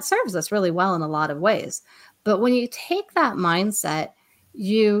that serves us really well in a lot of ways. But when you take that mindset,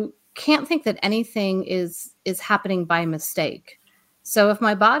 you can't think that anything is happening by mistake. So if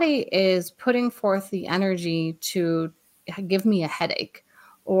my body is putting forth the energy to give me a headache,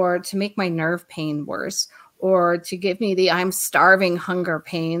 or to make my nerve pain worse, or to give me the I'm starving hunger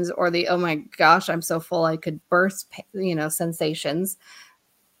pains, or the oh my gosh, I'm so full I could burst, sensations,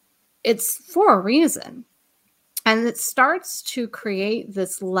 it's for a reason. And it starts to create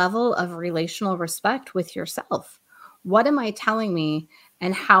this level of relational respect with yourself. What am I telling me,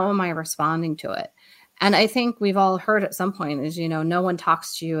 and how am I responding to it? And I think we've all heard at some point is, no one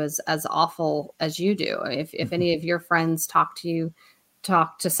talks to you as awful as you do. If any of your friends talk to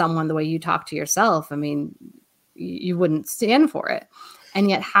someone the way you talk to yourself, I mean, you wouldn't stand for it. And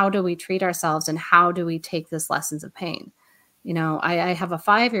yet, how do we treat ourselves, and how do we take this lessons of pain? I have a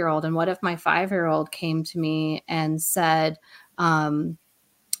 5-year-old, and what if my 5-year-old came to me and said,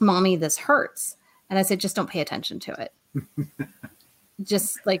 Mommy, this hurts. And I said, just don't pay attention to it.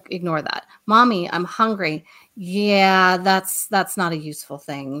 Just ignore that. Mommy, I'm hungry. Yeah, that's not a useful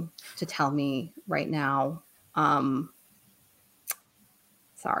thing to tell me right now.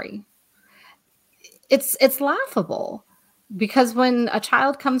 Sorry. It's laughable, because when a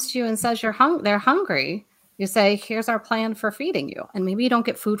child comes to you and says they're hungry, you say, here's our plan for feeding you. And maybe you don't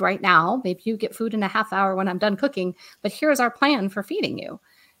get food right now. Maybe you get food in a half hour when I'm done cooking, but here's our plan for feeding you.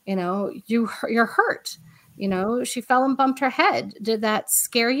 You're hurt. She fell and bumped her head. Did that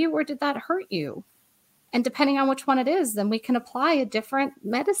scare you, or did that hurt you? And depending on which one it is, then we can apply a different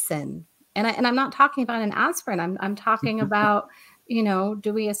medicine. And I'm not talking about an aspirin. I'm talking about,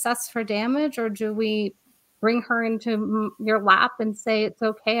 do we assess for damage, or do we bring her into your lap and say, it's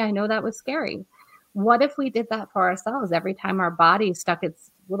okay, I know that was scary. What if we did that for ourselves every time our body stuck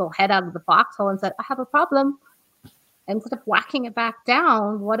its little head out of the foxhole and said, I have a problem? Instead of whacking it back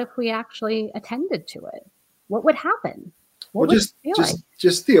down, what if we actually attended to it? What would happen?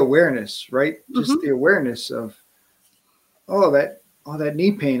 Just the awareness, right? Just the awareness of, that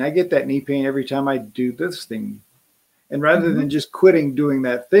knee pain. I get that knee pain every time I do this thing. And rather than just quitting doing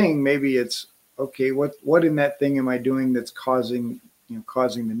that thing, maybe it's, okay, what in that thing am I doing that's causing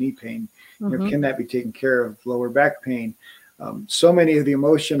the knee pain? Can that be taken care of? Lower back pain. So many of the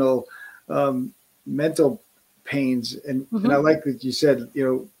emotional, mental pains. And I like that you said,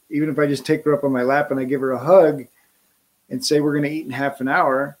 even if I just take her up on my lap and I give her a hug and say, we're going to eat in half an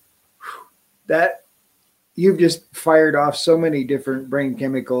hour, that you've just fired off so many different brain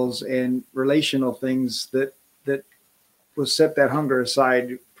chemicals and relational things that will set that hunger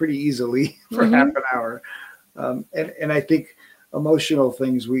aside pretty easily for half an hour. And I think emotional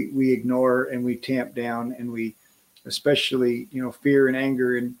things we ignore and we tamp down, and we, especially, fear and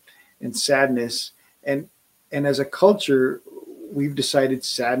anger and sadness. And as a culture, we've decided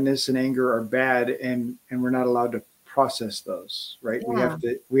sadness and anger are bad, and we're not allowed to process those, right? Yeah.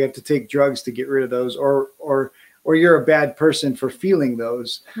 We have to take drugs to get rid of those, or you're a bad person for feeling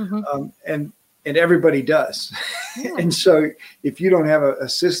those. And everybody does. Yeah. And so if you don't have a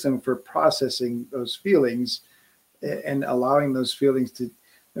system for processing those feelings and allowing those feelings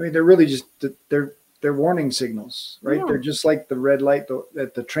I mean, they're really just they're warning signals, right? Yeah. They're just like the red light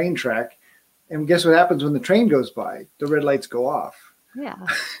at the train track. And guess what happens when the train goes by? The red lights go off. Yeah.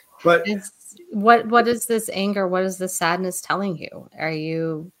 But It's what is this anger? What is this sadness telling you? Are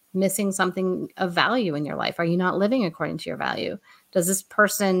you missing something of value in your life? Are you not living according to your value? Does this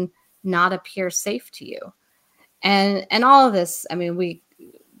person not appear safe to you? And all of this, I mean,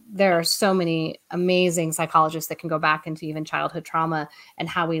 there are so many amazing psychologists that can go back into even childhood trauma and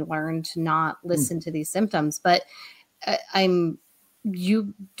how we learn to not listen to these symptoms. But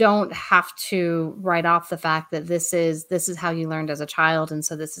you don't have to write off the fact that this is how you learned as a child. And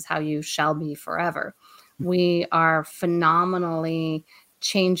so this is how you shall be forever. We are phenomenally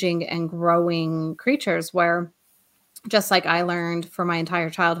changing and growing creatures where, just like I learned for my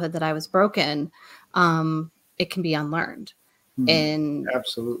entire childhood that I was broken, it can be unlearned. And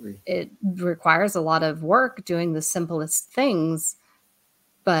absolutely, it requires a lot of work doing the simplest things,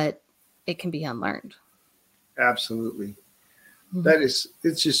 but it can be unlearned. Absolutely.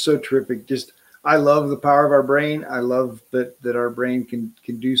 It's just so terrific. I love the power of our brain. I love that our brain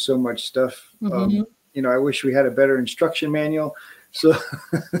can do so much stuff. I wish we had a better instruction manual so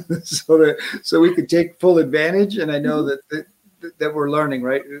we could take full advantage. And I know that we're learning,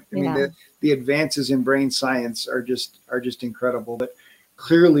 right? I mean, the advances in brain science are just incredible. But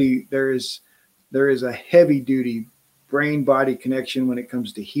clearly there is a heavy duty brain body connection when it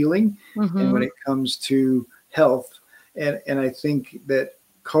comes to healing and when it comes to health. And I think that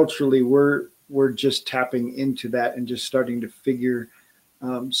culturally we're just tapping into that and just starting to figure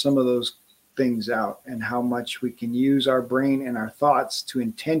some of those things out, and how much we can use our brain and our thoughts to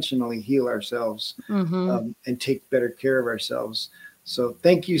intentionally heal ourselves and take better care of ourselves. So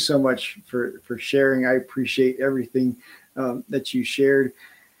thank you so much for sharing. I appreciate everything that you shared.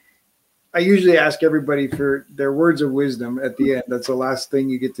 I usually ask everybody for their words of wisdom at the end. That's the last thing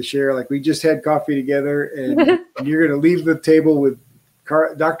you get to share. Like, we just had coffee together, and you're going to leave the table with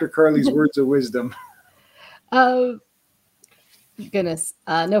Dr. Carly's words of wisdom. Goodness,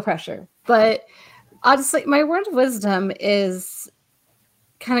 no pressure. But honestly, my word of wisdom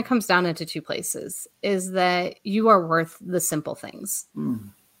kind of comes down into two places: is that you are worth the simple things.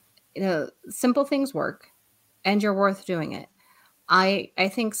 Simple things work, and you're worth doing it. I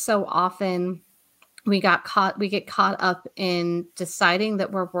think so often we get caught up in deciding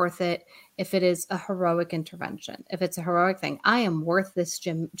that we're worth it if it is a heroic intervention, if it's a heroic thing. I am worth this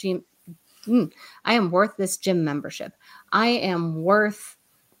I am worth this gym membership. I am worth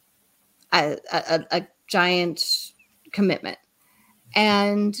a giant commitment.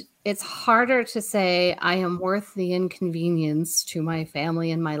 And it's harder to say I am worth the inconvenience to my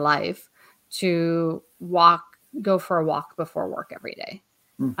family and my life to go for a walk before work every day.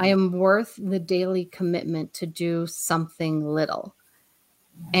 I am worth the daily commitment to do something little.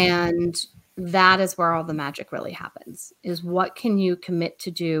 And that is where all the magic really happens, is what can you commit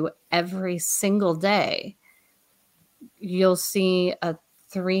to do every single day? You'll see a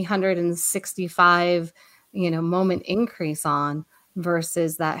 365, moment increase on,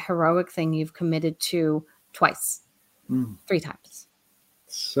 versus that heroic thing you've committed to twice, 3 times.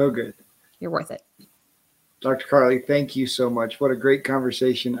 So good. You're worth it. Dr. Carly, thank you so much. What a great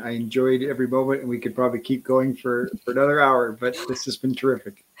conversation. I enjoyed every moment, and we could probably keep going for another hour, but this has been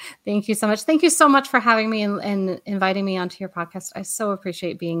terrific. Thank you so much. Thank you so much for having me and inviting me onto your podcast. I so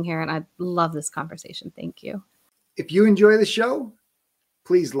appreciate being here, and I love this conversation. Thank you. If you enjoy the show,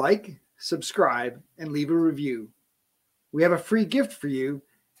 please like, subscribe, and leave a review. We have a free gift for you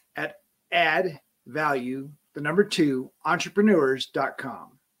at addvalue2entrepreneurs.com.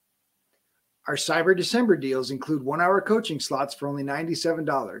 Our Cyber December deals include 1-hour coaching slots for only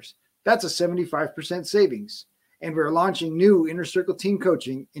 $97. That's a 75% savings. And we're launching new Inner Circle team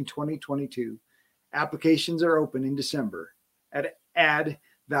coaching in 2022. Applications are open in December at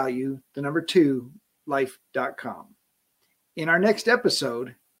addvalue2life.com. In our next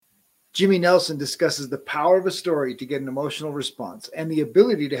episode, Jimmy Nelson discusses the power of a story to get an emotional response and the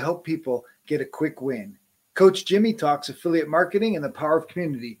ability to help people get a quick win. Coach Jimmy talks affiliate marketing and the power of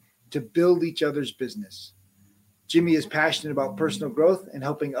community to build each other's business. Jimmy is passionate about personal growth and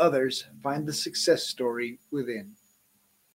helping others find the success story within.